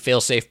activating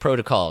fail-safe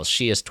protocols.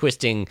 She is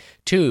twisting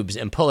tubes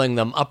and pulling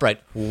them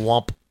upright.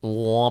 Womp,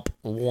 womp,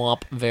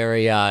 womp.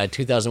 Very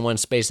 2001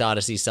 Space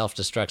Odyssey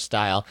self-destruct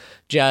style.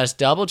 Just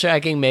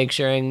double-checking, making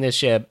sure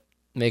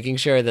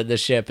that the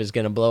ship is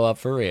going to blow up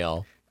for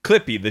real.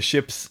 Clippy, the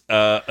ship's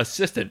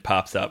assistant,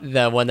 pops up.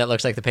 The one that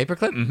looks like the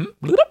paperclip?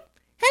 Mm-hmm.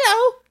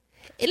 Hello,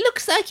 It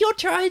looks like you're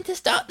trying to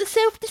start the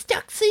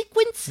self-destruct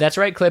sequence. That's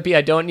right, Clippy.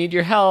 I don't need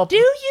your help. Do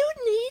you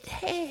need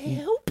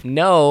help?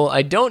 No,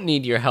 I don't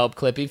need your help,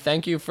 Clippy.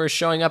 Thank you for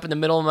showing up in the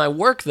middle of my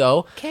work,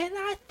 though. Can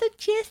I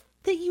suggest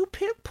that you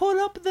pull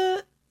up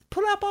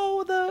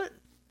all the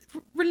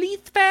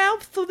release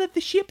valves so that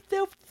the ship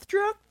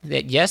self-destruct?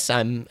 Yes,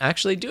 I'm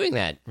actually doing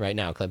that right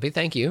now, Clippy.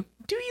 Thank you.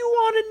 Do you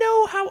want to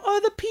know how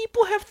other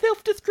people have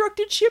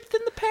self-destructed ships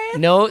in the past?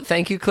 No,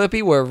 thank you,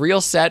 Clippy. We're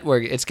real set.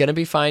 It's going to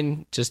be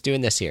fine just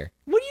doing this here.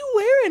 What are you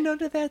wearing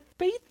under that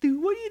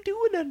spacesuit? What are you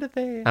doing under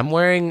there? I'm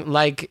wearing,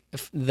 like,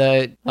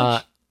 the...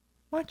 Why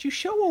don't you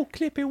show old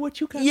Clippy what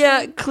you got?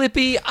 Yeah,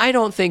 Clippy, I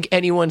don't think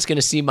anyone's going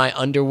to see my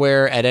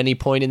underwear at any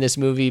point in this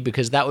movie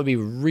because that would be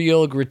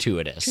real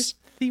gratuitous. Just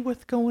see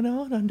what's going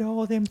on under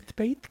all them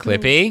space clothes.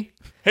 Clippy?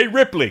 Hey,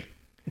 Ripley.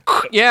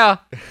 Yeah.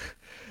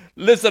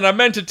 Listen, I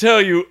meant to tell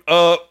you,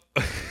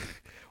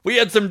 we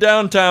had some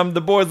downtime.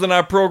 The boys and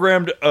I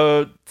programmed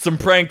some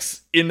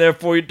pranks in there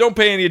for you. Don't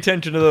pay any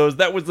attention to those.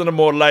 That was in a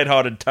more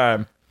lighthearted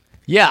time.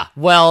 Yeah,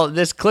 well,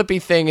 this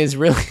Clippy thing is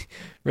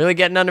really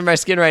getting under my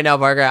skin right now,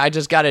 Parker. I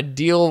just got to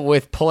deal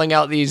with pulling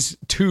out these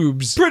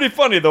tubes. Pretty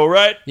funny, though,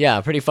 right?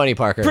 Yeah, pretty funny,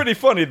 Parker. Pretty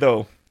funny,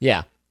 though.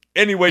 Yeah.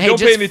 Anyway, Hey, don't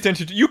pay just- any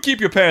attention to... You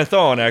keep your pants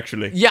on,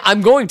 actually. Yeah,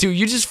 I'm going to.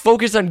 You just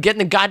focus on getting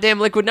the goddamn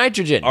liquid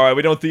nitrogen. All right,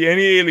 we don't see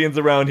any aliens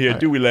around here,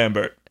 do we,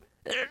 Lambert?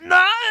 No,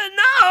 I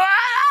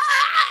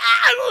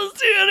don't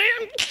see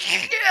any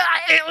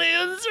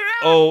aliens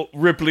around. Oh,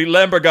 Ripley,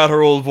 Lambert got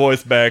her old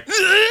voice back.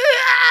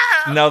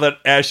 Now that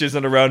Ash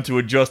isn't around to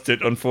adjust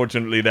it,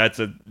 unfortunately, that's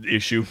an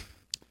issue.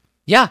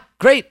 Yeah,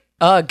 great.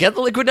 Get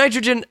the liquid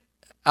nitrogen.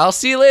 I'll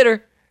see you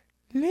later.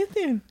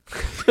 Listen.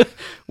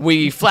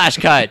 We flash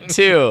cut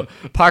to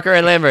Parker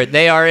and Lambert.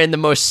 They are in the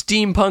most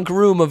steampunk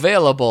room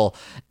available,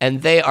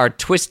 and they are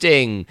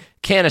twisting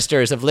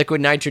canisters of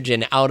liquid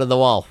nitrogen out of the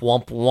wall.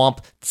 Womp, womp.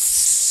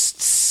 Tss,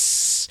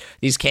 tss.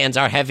 These cans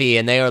are heavy,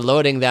 and they are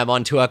loading them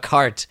onto a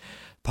cart.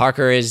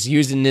 Parker is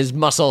using his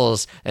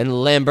muscles,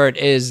 and Lambert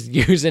is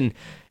using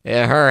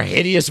her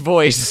hideous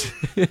voice.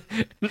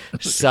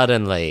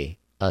 Suddenly,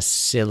 a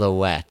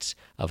silhouette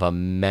of a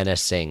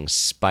menacing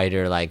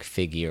spider-like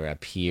figure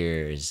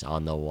appears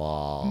on the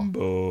wall.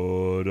 But,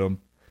 Don't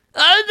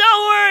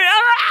worry,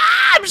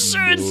 I'm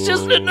sure it's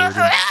just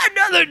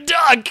another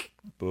duck.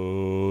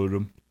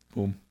 boom,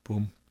 boom,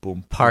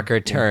 boom. Parker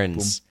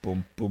turns.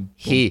 Boom, boom,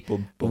 He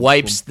boom, boom,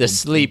 wipes boom, the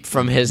sleep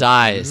from his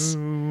eyes,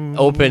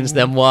 opens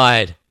them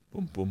wide.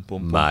 boom, boom,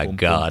 boom, My boom,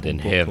 God boom, in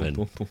boom, heaven.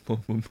 boom, boom,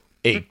 boom, boom.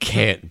 It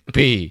can't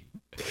be.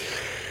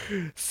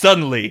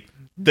 Suddenly,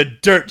 the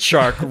dirt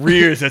shark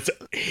rears its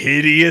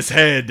hideous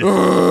head,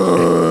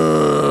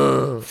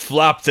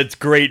 flops its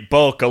great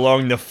bulk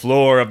along the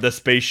floor of the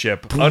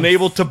spaceship,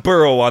 unable to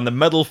burrow on the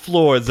metal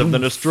floors of the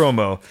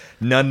Nostromo.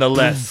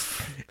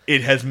 Nonetheless,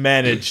 it has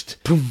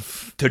managed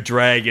to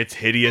drag its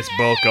hideous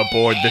bulk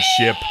aboard the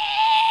ship.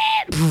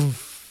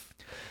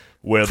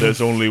 Well,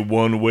 there's only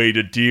one way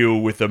to deal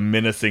with a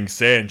menacing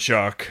sand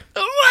shark.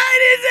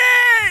 What is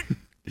it?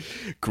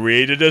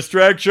 Create a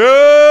distraction!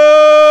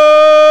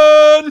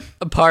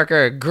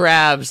 Parker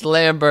grabs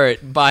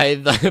Lambert by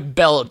the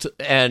belt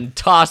and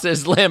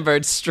tosses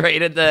Lambert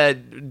straight at the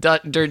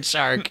dirt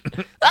shark.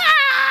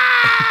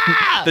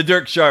 The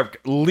dirt shark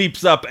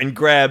leaps up and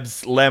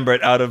grabs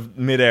Lambert out of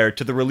midair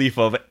to the relief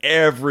of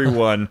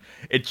everyone.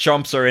 It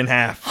chomps her in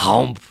half.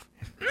 Hump.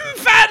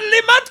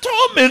 Finally, my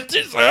torment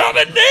is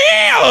at an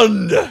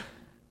end!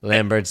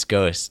 Lambert's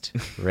ghost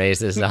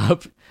raises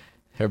up.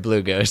 Her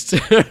blue ghost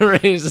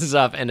raises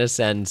up and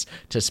ascends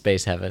to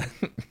space heaven.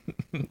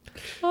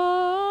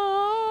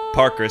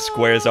 Parker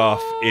squares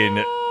off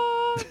in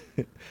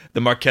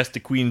the Marquess de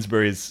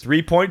Queensbury's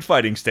 3-point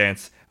fighting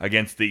stance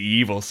against the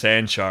evil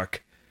sand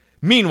shark.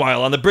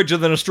 Meanwhile, on the bridge of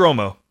the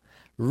Nostromo,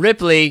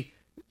 Ripley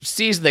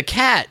sees the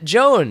cat,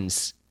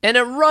 Jones, and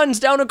it runs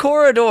down a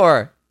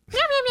corridor.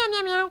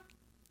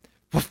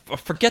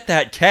 forget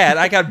that cat.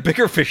 I got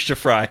bigger fish to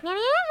fry.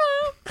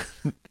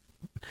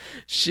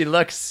 She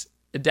looks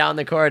down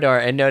the corridor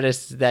and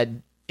notices that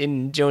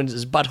in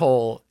Jones's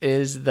butthole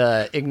is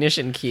the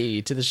ignition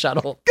key to the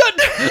shuttle.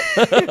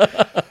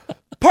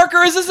 Parker,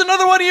 is this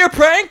another one of your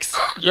pranks?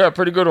 Yeah,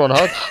 pretty good one,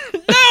 huh?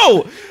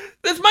 No!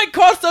 This might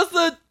cost us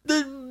the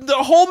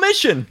whole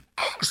mission.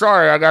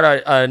 Sorry, I got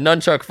a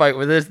nunchuck fight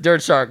with this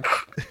dirt shark.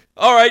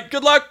 All right,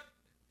 good luck.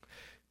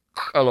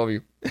 I love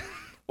you.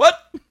 What?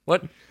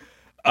 What?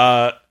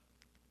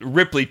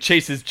 Ripley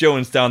chases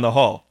Jones down the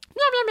hall.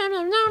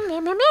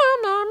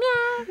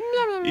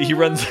 He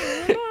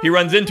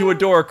runs into a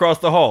door across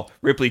the hall.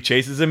 Ripley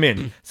chases him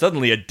in.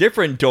 Suddenly, a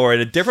different door at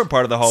a different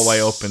part of the hallway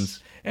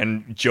opens,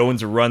 and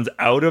Jones runs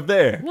out of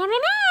there.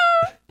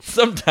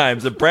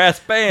 Sometimes a brass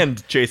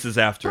band chases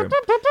after him.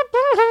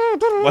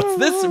 What's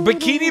this?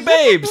 Bikini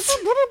babes!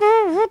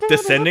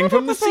 Descending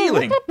from the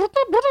ceiling.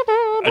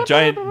 A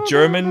giant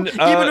German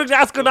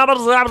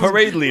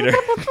parade leader.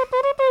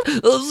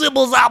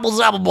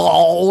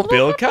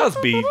 Bill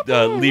Cosby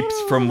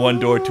leaps from one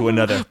door to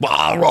another.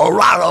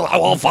 I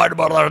will fight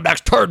about our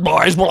next turn,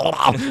 boys.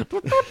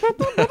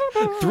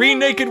 3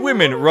 naked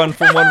women run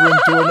from one room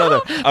to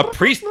another. A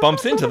priest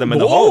bumps into them in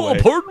the hallway.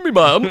 Pardon me,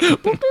 ma'am.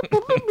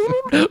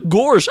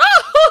 Gorsh.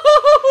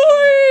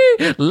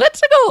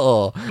 Let's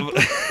go.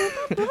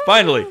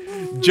 Finally,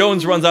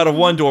 Jones runs out of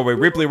one doorway,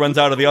 Ripley runs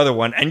out of the other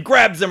one, and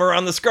grabs him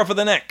around the scruff of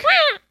the neck.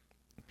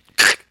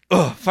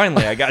 Oh,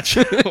 finally, I got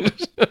you.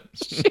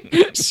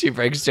 She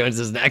breaks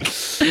Jones's neck.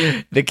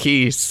 The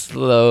key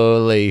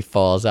slowly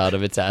falls out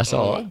of its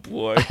asshole. Oh,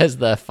 boy. As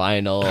the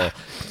final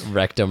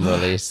rectum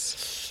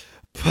release.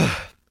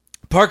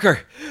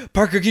 Parker,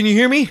 can you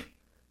hear me?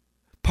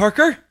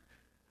 Parker?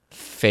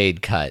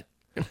 Fade cut.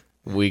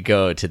 We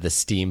go to the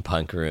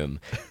steampunk room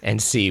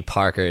and see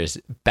Parker's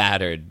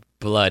battered,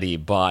 bloody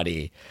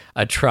body.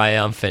 A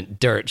triumphant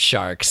dirt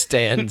shark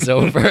stands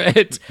over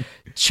it,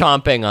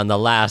 chomping on the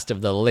last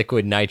of the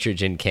liquid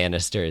nitrogen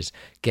canisters,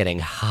 getting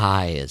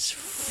high as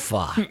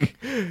fuck.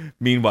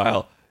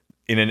 Meanwhile,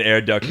 in an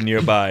air duct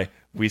nearby,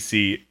 we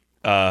see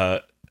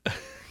H.R.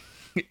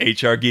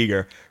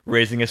 Giger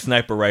raising a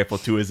sniper rifle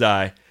to his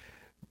eye,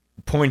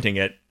 pointing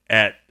it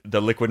at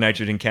the liquid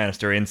nitrogen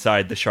canister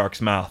inside the shark's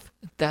mouth.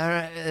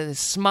 There is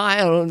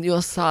smile on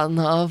your son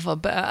of a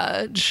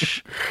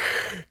badge.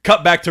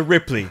 Cut back to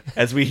Ripley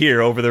as we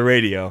hear over the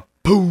radio.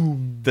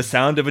 Boom! The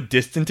sound of a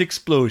distant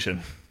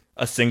explosion.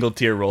 A single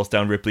tear rolls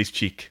down Ripley's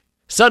cheek.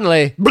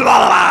 Suddenly,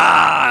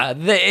 blah,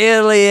 the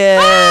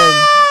alien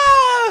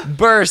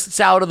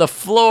bursts out of the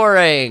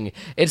flooring.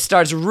 It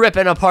starts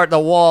ripping apart the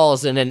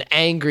walls in an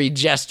angry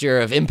gesture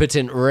of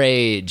impotent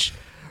rage.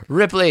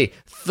 Ripley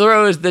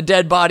throws the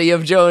dead body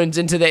of Jones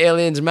into the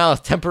alien's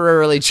mouth,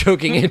 temporarily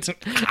choking it.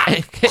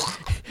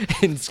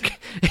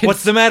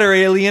 What's the matter,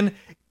 alien?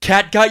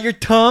 Cat got your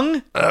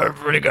tongue?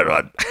 Pretty good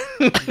one.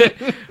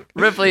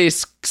 Ripley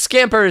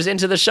scampers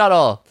into the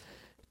shuttle.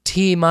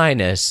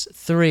 T-minus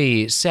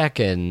 3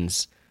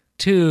 seconds.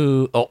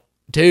 2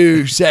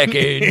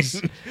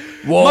 seconds.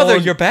 Mother,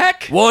 you're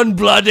back? 1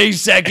 bloody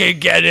second.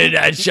 Get in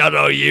that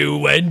shuttle, you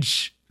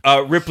wench.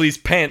 Ripley's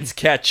pants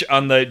catch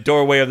on the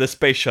doorway of the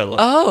space shuttle.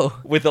 Oh.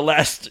 With the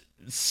last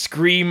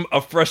scream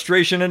of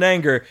frustration and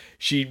anger,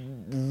 she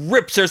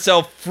rips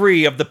herself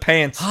free of the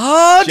pants.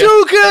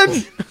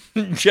 Hadouken!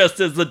 Just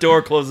as the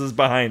door closes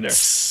behind her.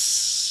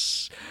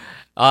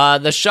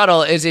 The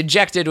shuttle is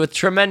ejected with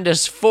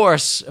tremendous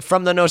force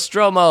from the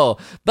Nostromo.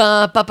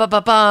 Ba ba ba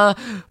ba ba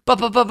ba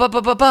ba ba ba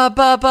ba ba ba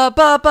ba ba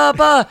ba ba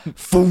ba.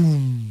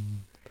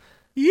 Boom!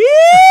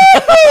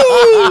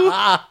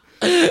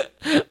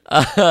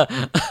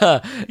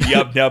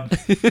 Yub nub.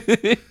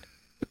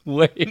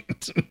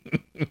 Wait.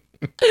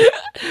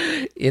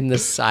 In the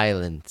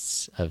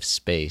silence of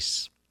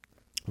space,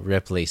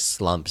 Ripley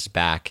slumps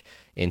back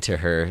into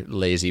her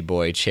lazy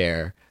boy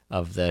chair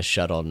of the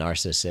shuttle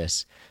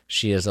Narcissus.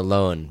 She is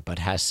alone, but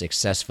has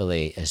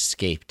successfully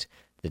escaped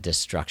the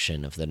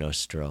destruction of the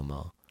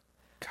Nostromo.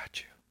 Got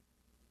you.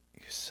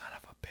 You son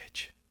of a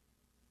bitch.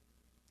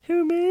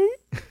 Who, me?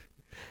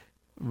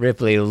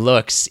 Ripley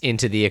looks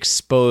into the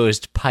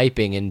exposed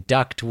piping and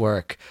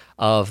ductwork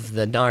of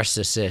the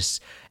Narcissus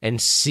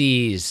and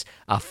sees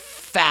a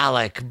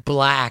phallic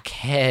black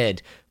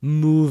head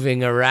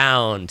moving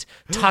around,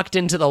 tucked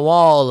into the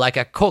wall like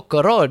a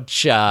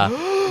cucaracha,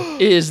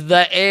 is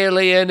the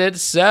alien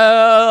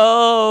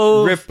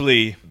itself.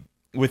 Ripley,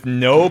 with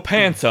no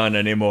pants on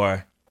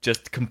anymore,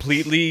 just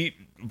completely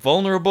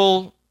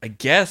vulnerable, I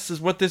guess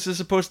is what this is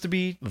supposed to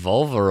be.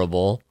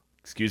 Vulnerable.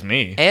 Excuse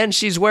me. And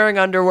she's wearing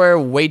underwear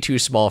way too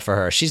small for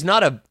her. She's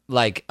not a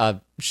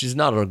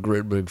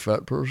great big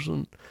fat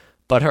person,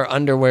 but her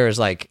underwear is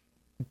like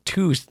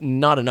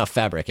not enough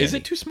fabric. Is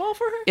Andy. it too small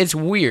for her? It's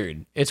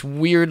weird. It's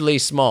weirdly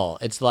small.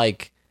 It's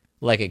like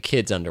a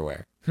kid's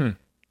underwear.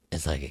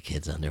 It's like a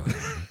kid's underwear.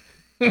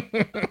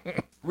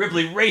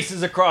 Ripley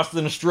races across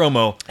the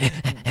Nostromo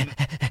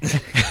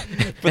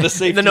for the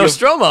safety The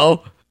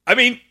Nostromo? I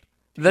mean,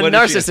 The what is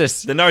she?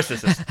 Narcissus. The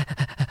Narcissus.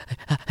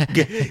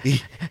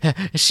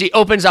 She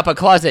opens up a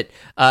closet.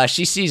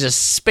 She sees a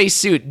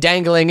spacesuit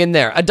dangling in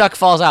there. A duck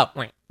falls out.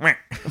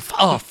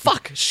 Oh,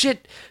 fuck.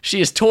 Shit.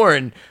 She is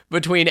torn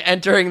between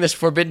entering this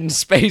forbidden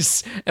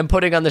space and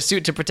putting on the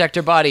suit to protect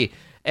her body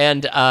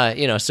and,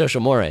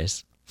 social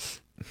mores.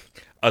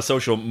 A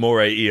social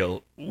moray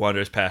eel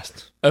wanders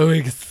past. Oh,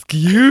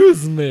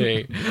 excuse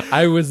me.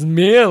 I was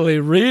merely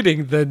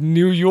reading the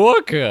New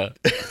Yorker.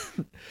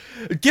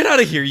 Get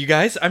out of here, you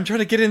guys. I'm trying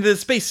to get into the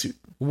spacesuit.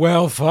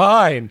 Well,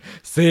 fine.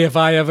 See if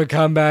I ever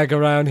come back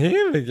around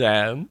here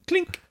again.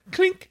 Clink,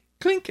 clink,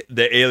 clink.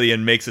 The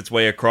alien makes its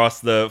way across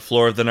the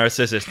floor of the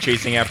Narcissus,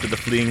 chasing after the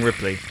fleeing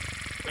Ripley.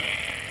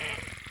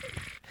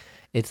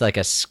 It's like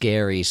a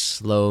scary,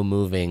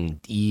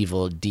 slow-moving,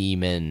 evil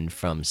demon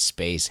from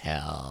space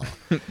hell.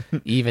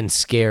 Even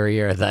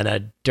scarier than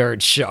a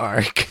dirt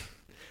shark.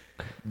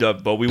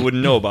 But we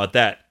wouldn't know about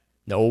that.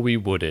 No, we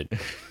wouldn't.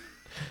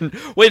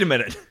 Wait a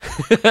minute.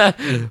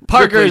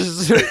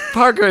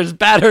 Parker's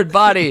battered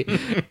body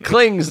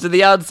clings to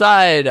the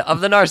outside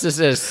of the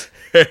Narcissus.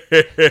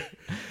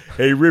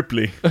 Hey,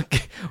 Ripley.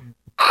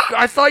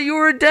 I thought you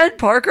were dead,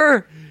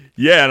 Parker.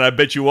 Yeah, and I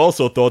bet you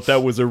also thought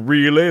that was a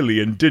real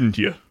alien, didn't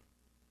you?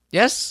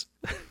 Yes?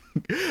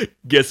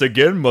 Guess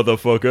again,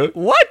 motherfucker.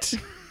 What?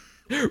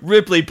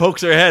 Ripley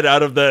pokes her head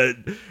out of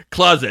the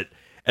closet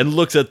and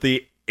looks at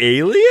the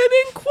alien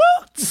in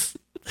quotes.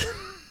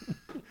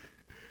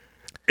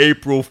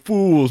 April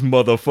Fools,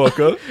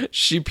 motherfucker.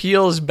 She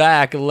peels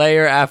back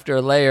layer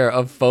after layer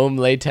of foam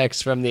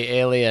latex from the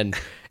alien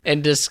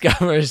and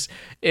discovers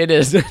it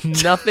is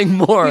nothing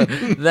more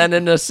than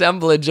an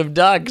assemblage of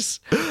ducks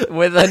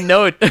with a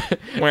note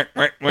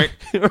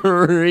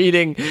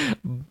reading,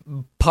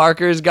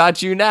 Parker's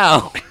got you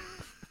now.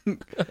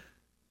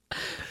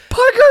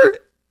 Parker!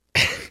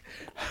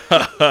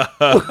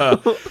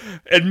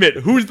 Admit,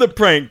 who's the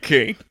prank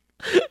king?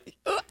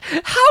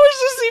 How is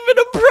this even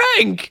a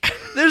prank?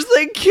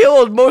 They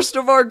killed most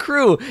of our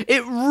crew.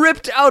 It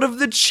ripped out of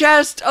the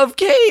chest of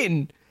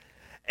Kane.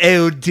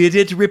 Oh, did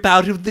it rip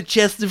out of the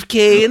chest of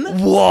Kane?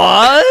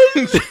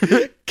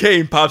 What?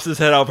 Kane pops his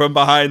head out from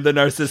behind the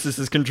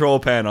Narcissus' control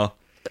panel.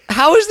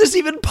 How is this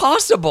even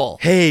possible?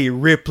 Hey,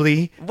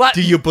 Ripley. What?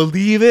 Do you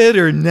believe it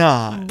or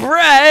not?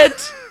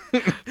 Brett!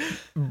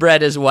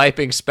 Brett is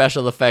wiping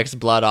special effects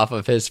blood off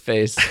of his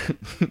face.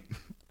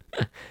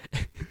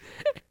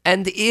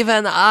 And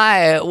even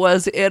I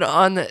was in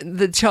on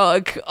the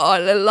joke all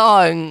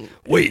along.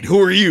 Wait, who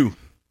are you?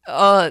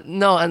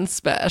 No one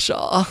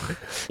special.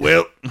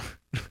 Well,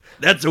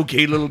 that's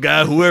okay, little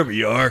guy, whoever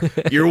you are.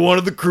 You're one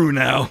of the crew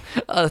now.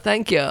 Oh,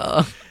 thank you.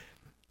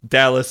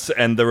 Dallas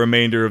and the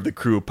remainder of the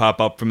crew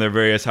pop up from their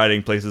various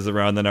hiding places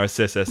around the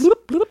Narcissus.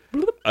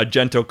 A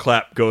gentle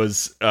clap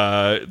goes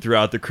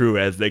throughout the crew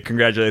as they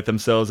congratulate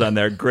themselves on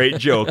their great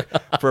joke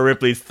for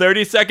Ripley's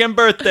 32nd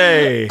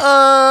birthday.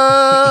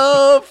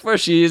 Oh, for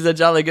she's a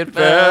jolly good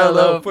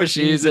fellow, for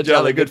she's a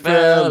jolly good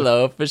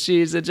fellow, for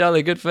she's a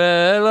jolly good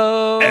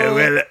fellow.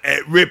 Well,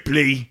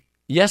 Ripley,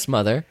 Yes,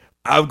 Mother.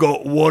 I've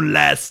got one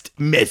last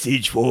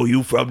message for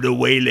you from the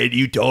Wayland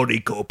Utah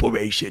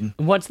Corporation.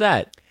 What's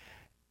that?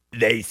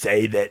 They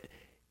say that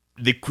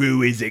the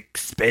crew is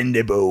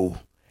expendable,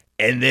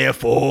 and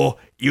therefore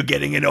you're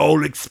getting an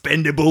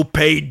all-expendable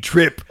paid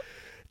trip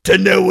to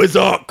Noah's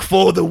Ark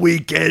for the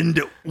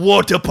weekend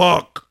water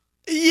park.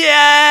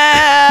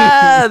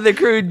 Yeah! The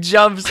crew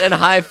jumps and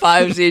high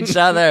fives each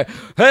other.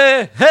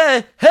 Hey,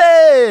 hey,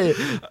 hey!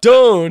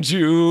 Don't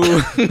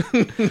you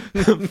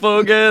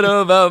forget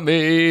about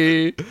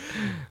me.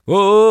 Whoa,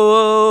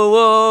 whoa,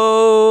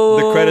 whoa.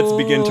 The credits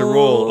begin to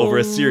roll over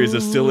a series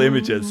of still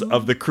images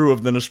of the crew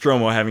of the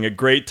Nostromo having a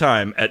great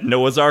time at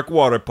Noah's Ark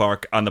Water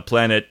Park on the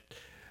planet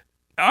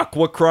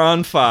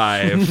Aquacron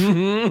 5,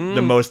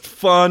 the most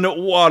fun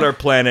water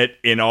planet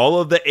in all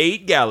of the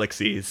 8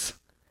 galaxies.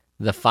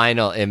 The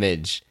final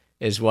image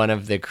is one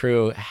of the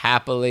crew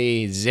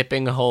happily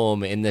zipping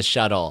home in the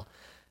shuttle.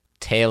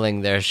 Tailing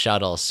their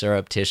shuttle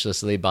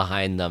surreptitiously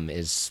behind them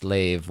is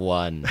Slave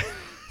One,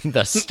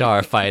 the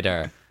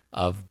starfighter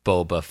of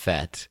Boba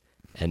Fett.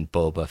 And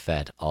Boba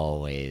Fett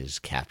always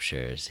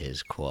captures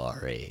his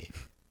quarry.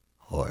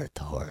 Hort,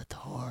 hort,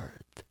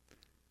 hort.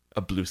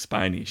 A blue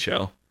spiny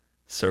shell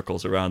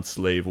circles around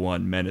Slave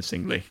One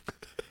menacingly.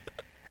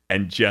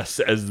 And just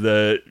as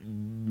the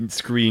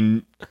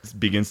screen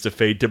begins to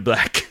fade to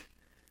black,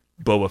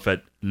 Boba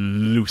Fett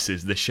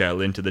looses the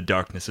shell into the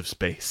darkness of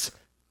space.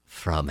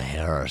 From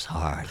Hera's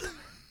heart,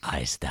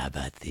 I stab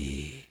at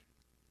thee.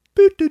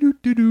 Ladies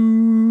and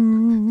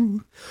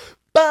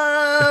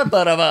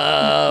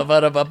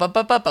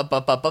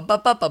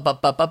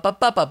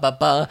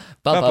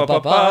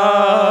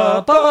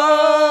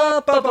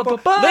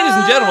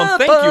gentlemen,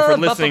 thank you for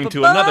listening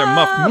to another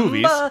Muff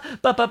Movies.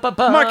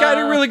 Mark, I had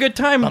a really good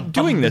time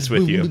doing this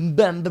with you. Do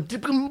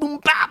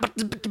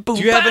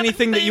you have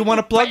anything that you want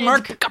to plug,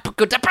 Mark?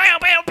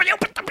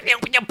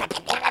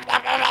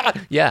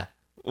 Yeah.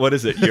 What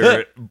is it,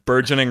 your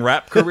burgeoning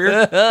rap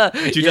career?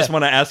 Do you just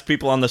want to ask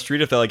people on the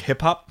street if they like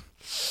hip-hop?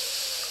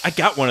 I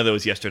got one of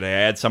those yesterday. I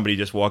had somebody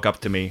just walk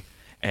up to me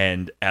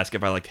and ask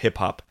if I liked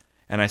hip-hop,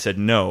 and I said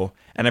no,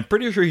 and I'm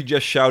pretty sure he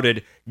just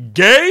shouted,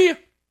 "Gay?"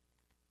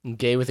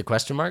 Gay with a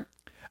question mark?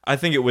 I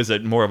think it was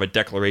more of a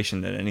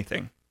declaration than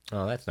anything.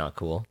 Oh, that's not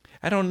cool.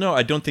 I don't know.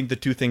 I don't think the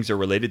two things are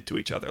related to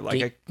each other.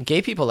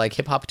 Gay people like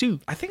hip hop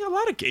too. I think a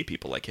lot of gay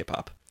people like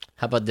hip-hop.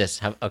 How about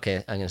this?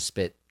 Okay, I'm gonna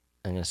spit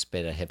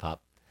a hip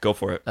hop. Go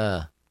for it.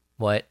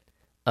 What?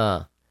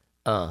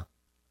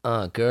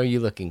 Girl, you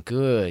looking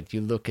good.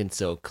 You looking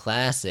so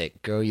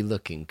classic. Girl, you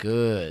looking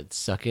good.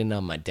 Sucking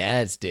on my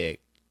dad's dick.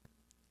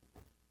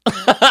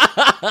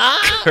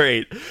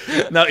 Great.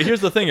 Now, here's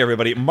the thing,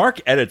 everybody.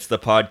 Mark edits the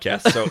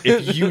podcast, so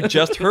if you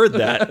just heard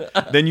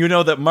that, then you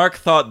know that Mark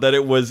thought that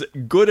it was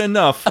good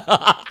enough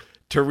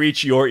to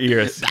reach your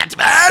ears. That's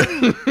bad!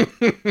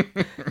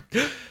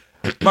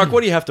 Mark, what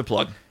do you have to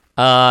plug?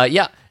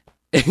 Yeah.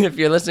 If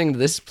you're listening to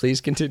this,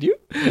 please continue.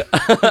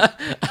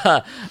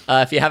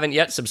 If you haven't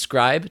yet,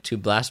 subscribe to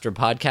Blaster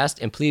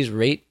Podcast and please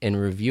rate and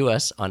review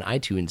us on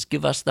iTunes.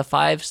 Give us the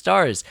 5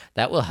 stars.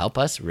 That will help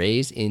us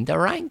raise in the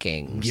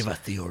rankings. Give us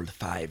the old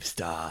 5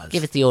 stars.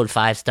 Give us the old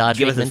 5-star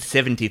Give us a treatment.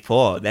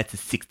 74. That's a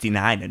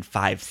 69 and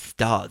 5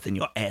 stars in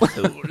your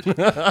asshole.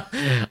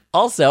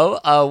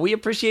 Also, we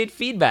appreciate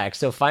feedback,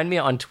 so find me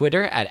on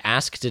Twitter at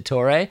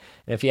AskDettore. And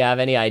if you have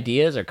any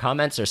ideas or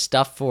comments or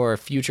stuff for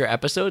future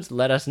episodes,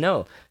 let us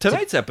know.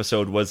 Tonight's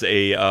episode was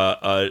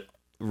a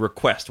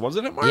request,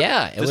 wasn't it, Mark?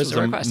 Yeah, it This was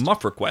a request.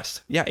 Muff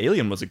request. Yeah,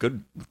 Alien was a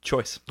good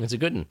choice. It's a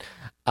good one.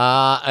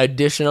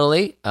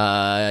 Additionally,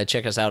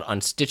 check us out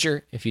on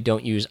Stitcher if you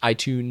don't use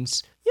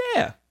iTunes.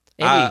 Yeah.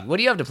 Andy, what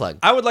do you have to plug?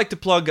 I would like to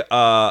plug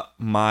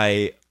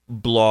my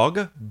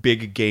blog,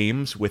 Big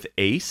Games with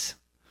Ace.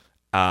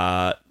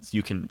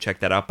 You can check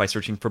that out by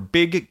searching for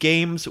Big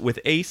Games with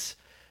Ace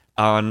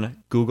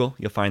on Google.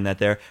 You'll find that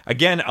there.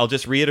 Again, I'll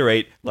just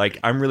reiterate, like,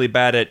 I'm really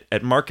bad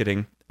at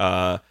marketing.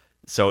 But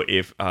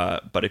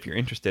if you're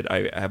interested,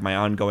 I have my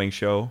ongoing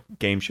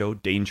game show,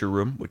 Danger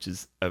Room, which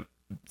is a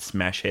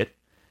smash hit.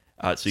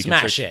 So you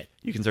Smash can search, hit.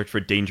 You can search for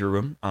Danger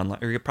Room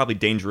online, or probably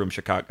Danger Room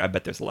Chicago. I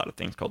bet there's a lot of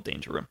things called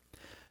Danger Room.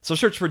 So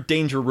search for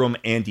Danger Room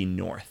Andy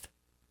North,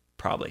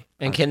 probably.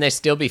 And can they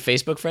still be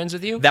Facebook friends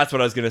with you? That's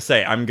what I was gonna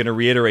say. I'm gonna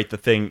reiterate the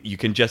thing. You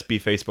can just be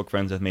Facebook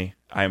friends with me.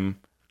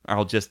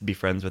 I'll just be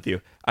friends with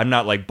you. I'm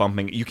not like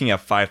bumping. You can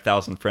have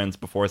 5,000 friends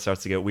before it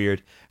starts to get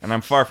weird, and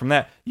I'm far from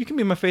that. You can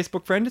be my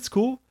Facebook friend. It's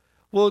cool.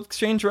 We'll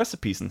exchange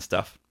recipes and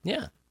stuff.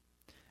 Yeah.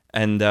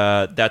 And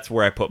that's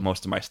where I put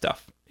most of my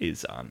stuff,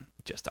 is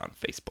just on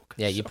Facebook.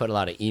 Yeah, you put a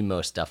lot of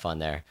emo stuff on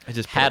there. I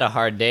just had put a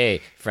hard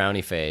day,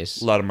 frowny face.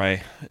 a lot of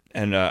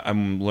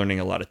I'm learning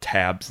a lot of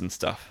tabs and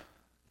stuff.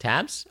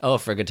 Tabs? Oh,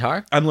 for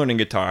guitar? I'm learning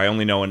guitar. I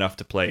only know enough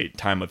to play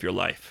Time of Your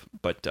Life,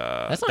 but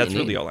that's all you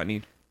really need. all I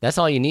need. That's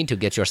all you need to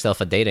get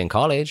yourself a date in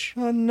college.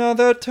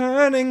 Another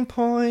turning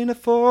point, a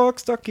fork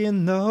stuck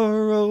in the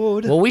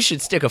road. Well, we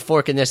should stick a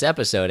fork in this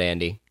episode,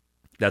 Andy.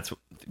 That's,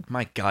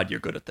 my God, you're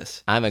good at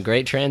this. I'm a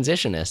great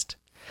transitionist.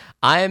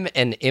 I'm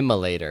an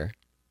immolator.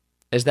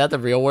 Is that the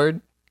real word?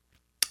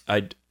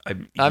 I'm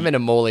an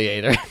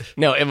immolator.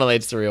 No,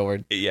 immolate's the real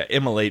word. Yeah,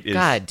 immolate is.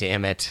 God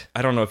damn it.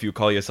 I don't know if you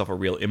call yourself a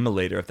real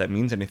immolator, if that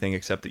means anything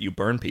except that you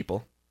burn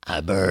people. I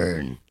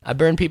burn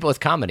people with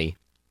comedy.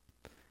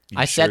 You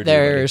I sure set do,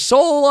 their buddy.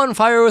 soul on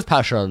fire with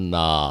passion.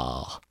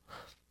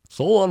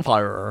 Soul on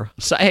fire.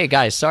 So, hey,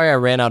 guys, sorry I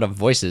ran out of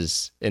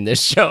voices in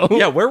this show.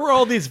 Yeah, where were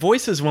all these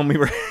voices when we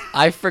were?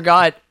 I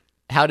forgot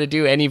how to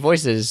do any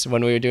voices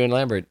when we were doing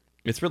Lambert.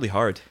 It's really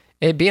hard.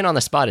 Being on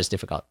the spot is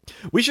difficult.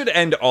 We should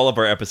end all of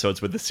our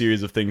episodes with a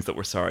series of things that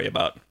we're sorry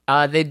about.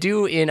 They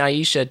do in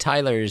Aisha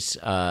Tyler's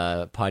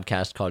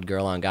podcast called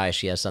Girl on Guy.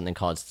 She has something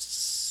called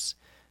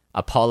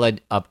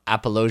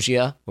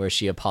Apologia, where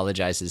she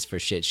apologizes for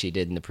shit she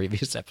did in the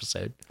previous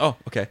episode. Oh,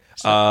 okay.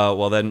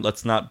 Well, then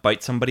let's not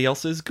bite somebody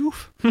else's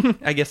goof,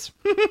 I guess.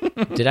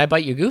 Did I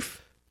bite your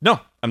goof? No,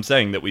 I'm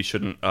saying that we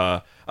shouldn't,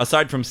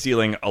 aside from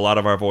stealing a lot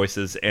of our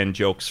voices and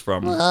jokes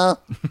from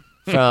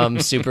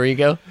Super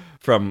Ego?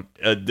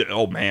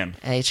 oh man.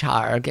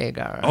 HR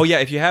Giger. Oh yeah,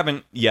 if you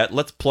haven't yet,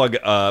 let's plug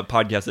a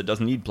podcast that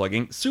doesn't need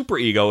plugging. Super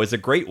Ego is a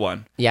great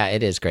one. Yeah,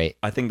 it is great.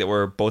 I think that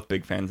we're both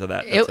big fans of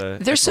that. That's a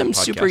There's some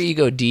excellent Super podcast.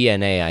 Ego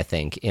DNA, I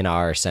think, in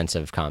our sense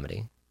of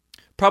comedy.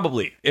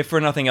 Probably. If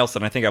for nothing else,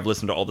 then I think I've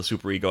listened to all the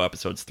Super Ego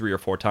episodes 3 or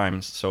 4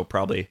 times, so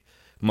probably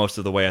most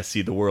of the way I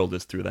see the world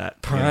is through that.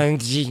 Yeah.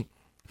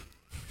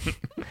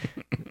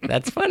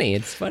 That's funny.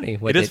 It's funny.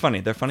 It is funny.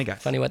 They're funny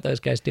guys. Funny what those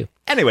guys do.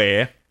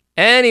 Anyway,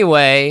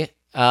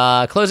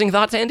 Closing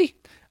thoughts, Andy?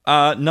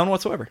 none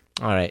whatsoever.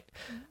 All right.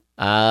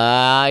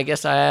 I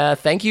guess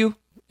thank you,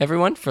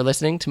 everyone, for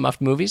listening to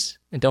Muffed Movies.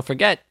 And don't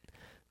forget,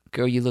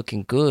 girl, you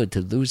looking good.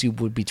 To lose you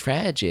would be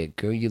tragic.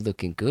 Girl, you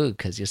looking good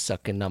because you're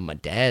sucking on my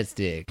dad's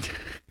dick.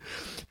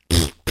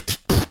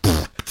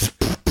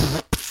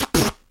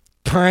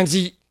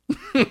 Pansy.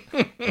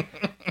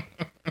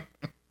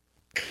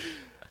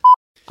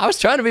 I was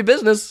trying to be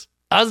business.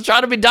 I was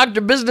trying to be Dr.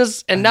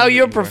 Business, and now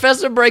you're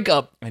Professor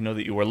Breakup. I know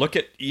that you were. Look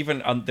at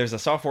there's a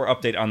software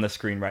update on the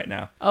screen right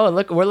now. Oh,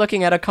 look, we're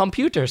looking at a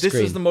computer screen.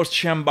 This is the most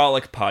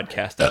shambolic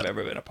podcast I've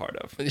ever been a part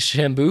of.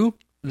 Shambu,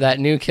 that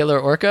new killer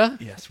orca.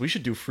 Yes, we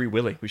should do Free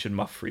Willy. We should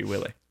muff Free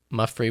Willy.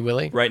 Muff Free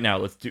Willy. Right now,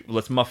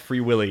 let's muff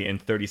Free Willy in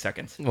 30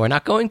 seconds. We're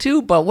not going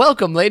to, but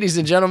welcome, ladies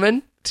and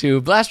gentlemen,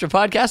 to Blaster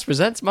Podcast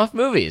Presents Muff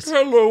Movies.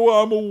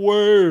 Hello, I'm a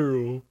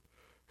whale.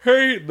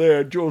 Hey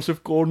there,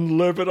 Joseph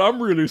Gordon-Levitt.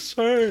 I'm really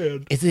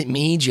sad. Is it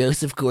me,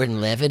 Joseph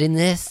Gordon-Levitt, in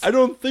this? I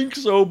don't think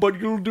so,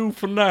 but you'll do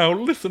for now.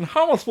 Listen,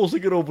 how am I supposed to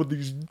get over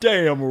these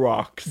damn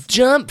rocks?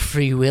 Jump,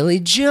 Free Willy,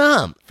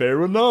 jump!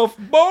 Fair enough.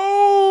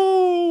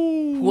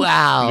 Boom!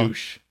 Wow.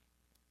 Noosh.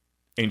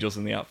 Angels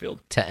in the Outfield.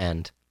 To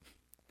end.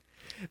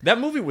 That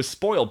movie was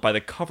spoiled by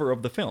the cover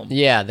of the film.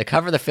 Yeah, the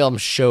cover of the film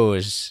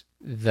shows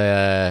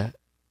the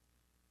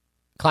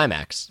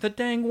climax. The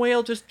dang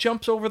whale just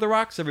jumps over the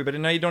rocks, everybody.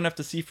 Now you don't have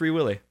to see Free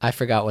Willy. I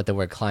forgot what the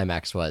word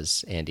climax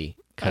was, Andy,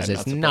 because I'm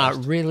it's not not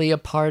surprised. really a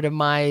part of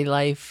my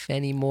life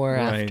anymore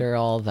Right. after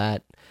all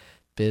that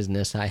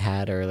business I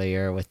had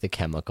earlier with the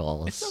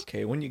chemicals. It's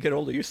okay. When you get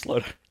older, you slow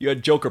down. You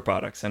had Joker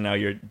products, and now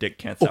your dick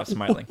can't stop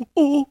smiling.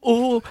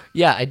 Oh.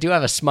 Yeah, I do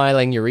have a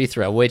smiling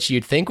urethra, which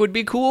you'd think would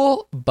be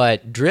cool,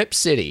 but Drip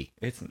City.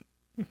 It's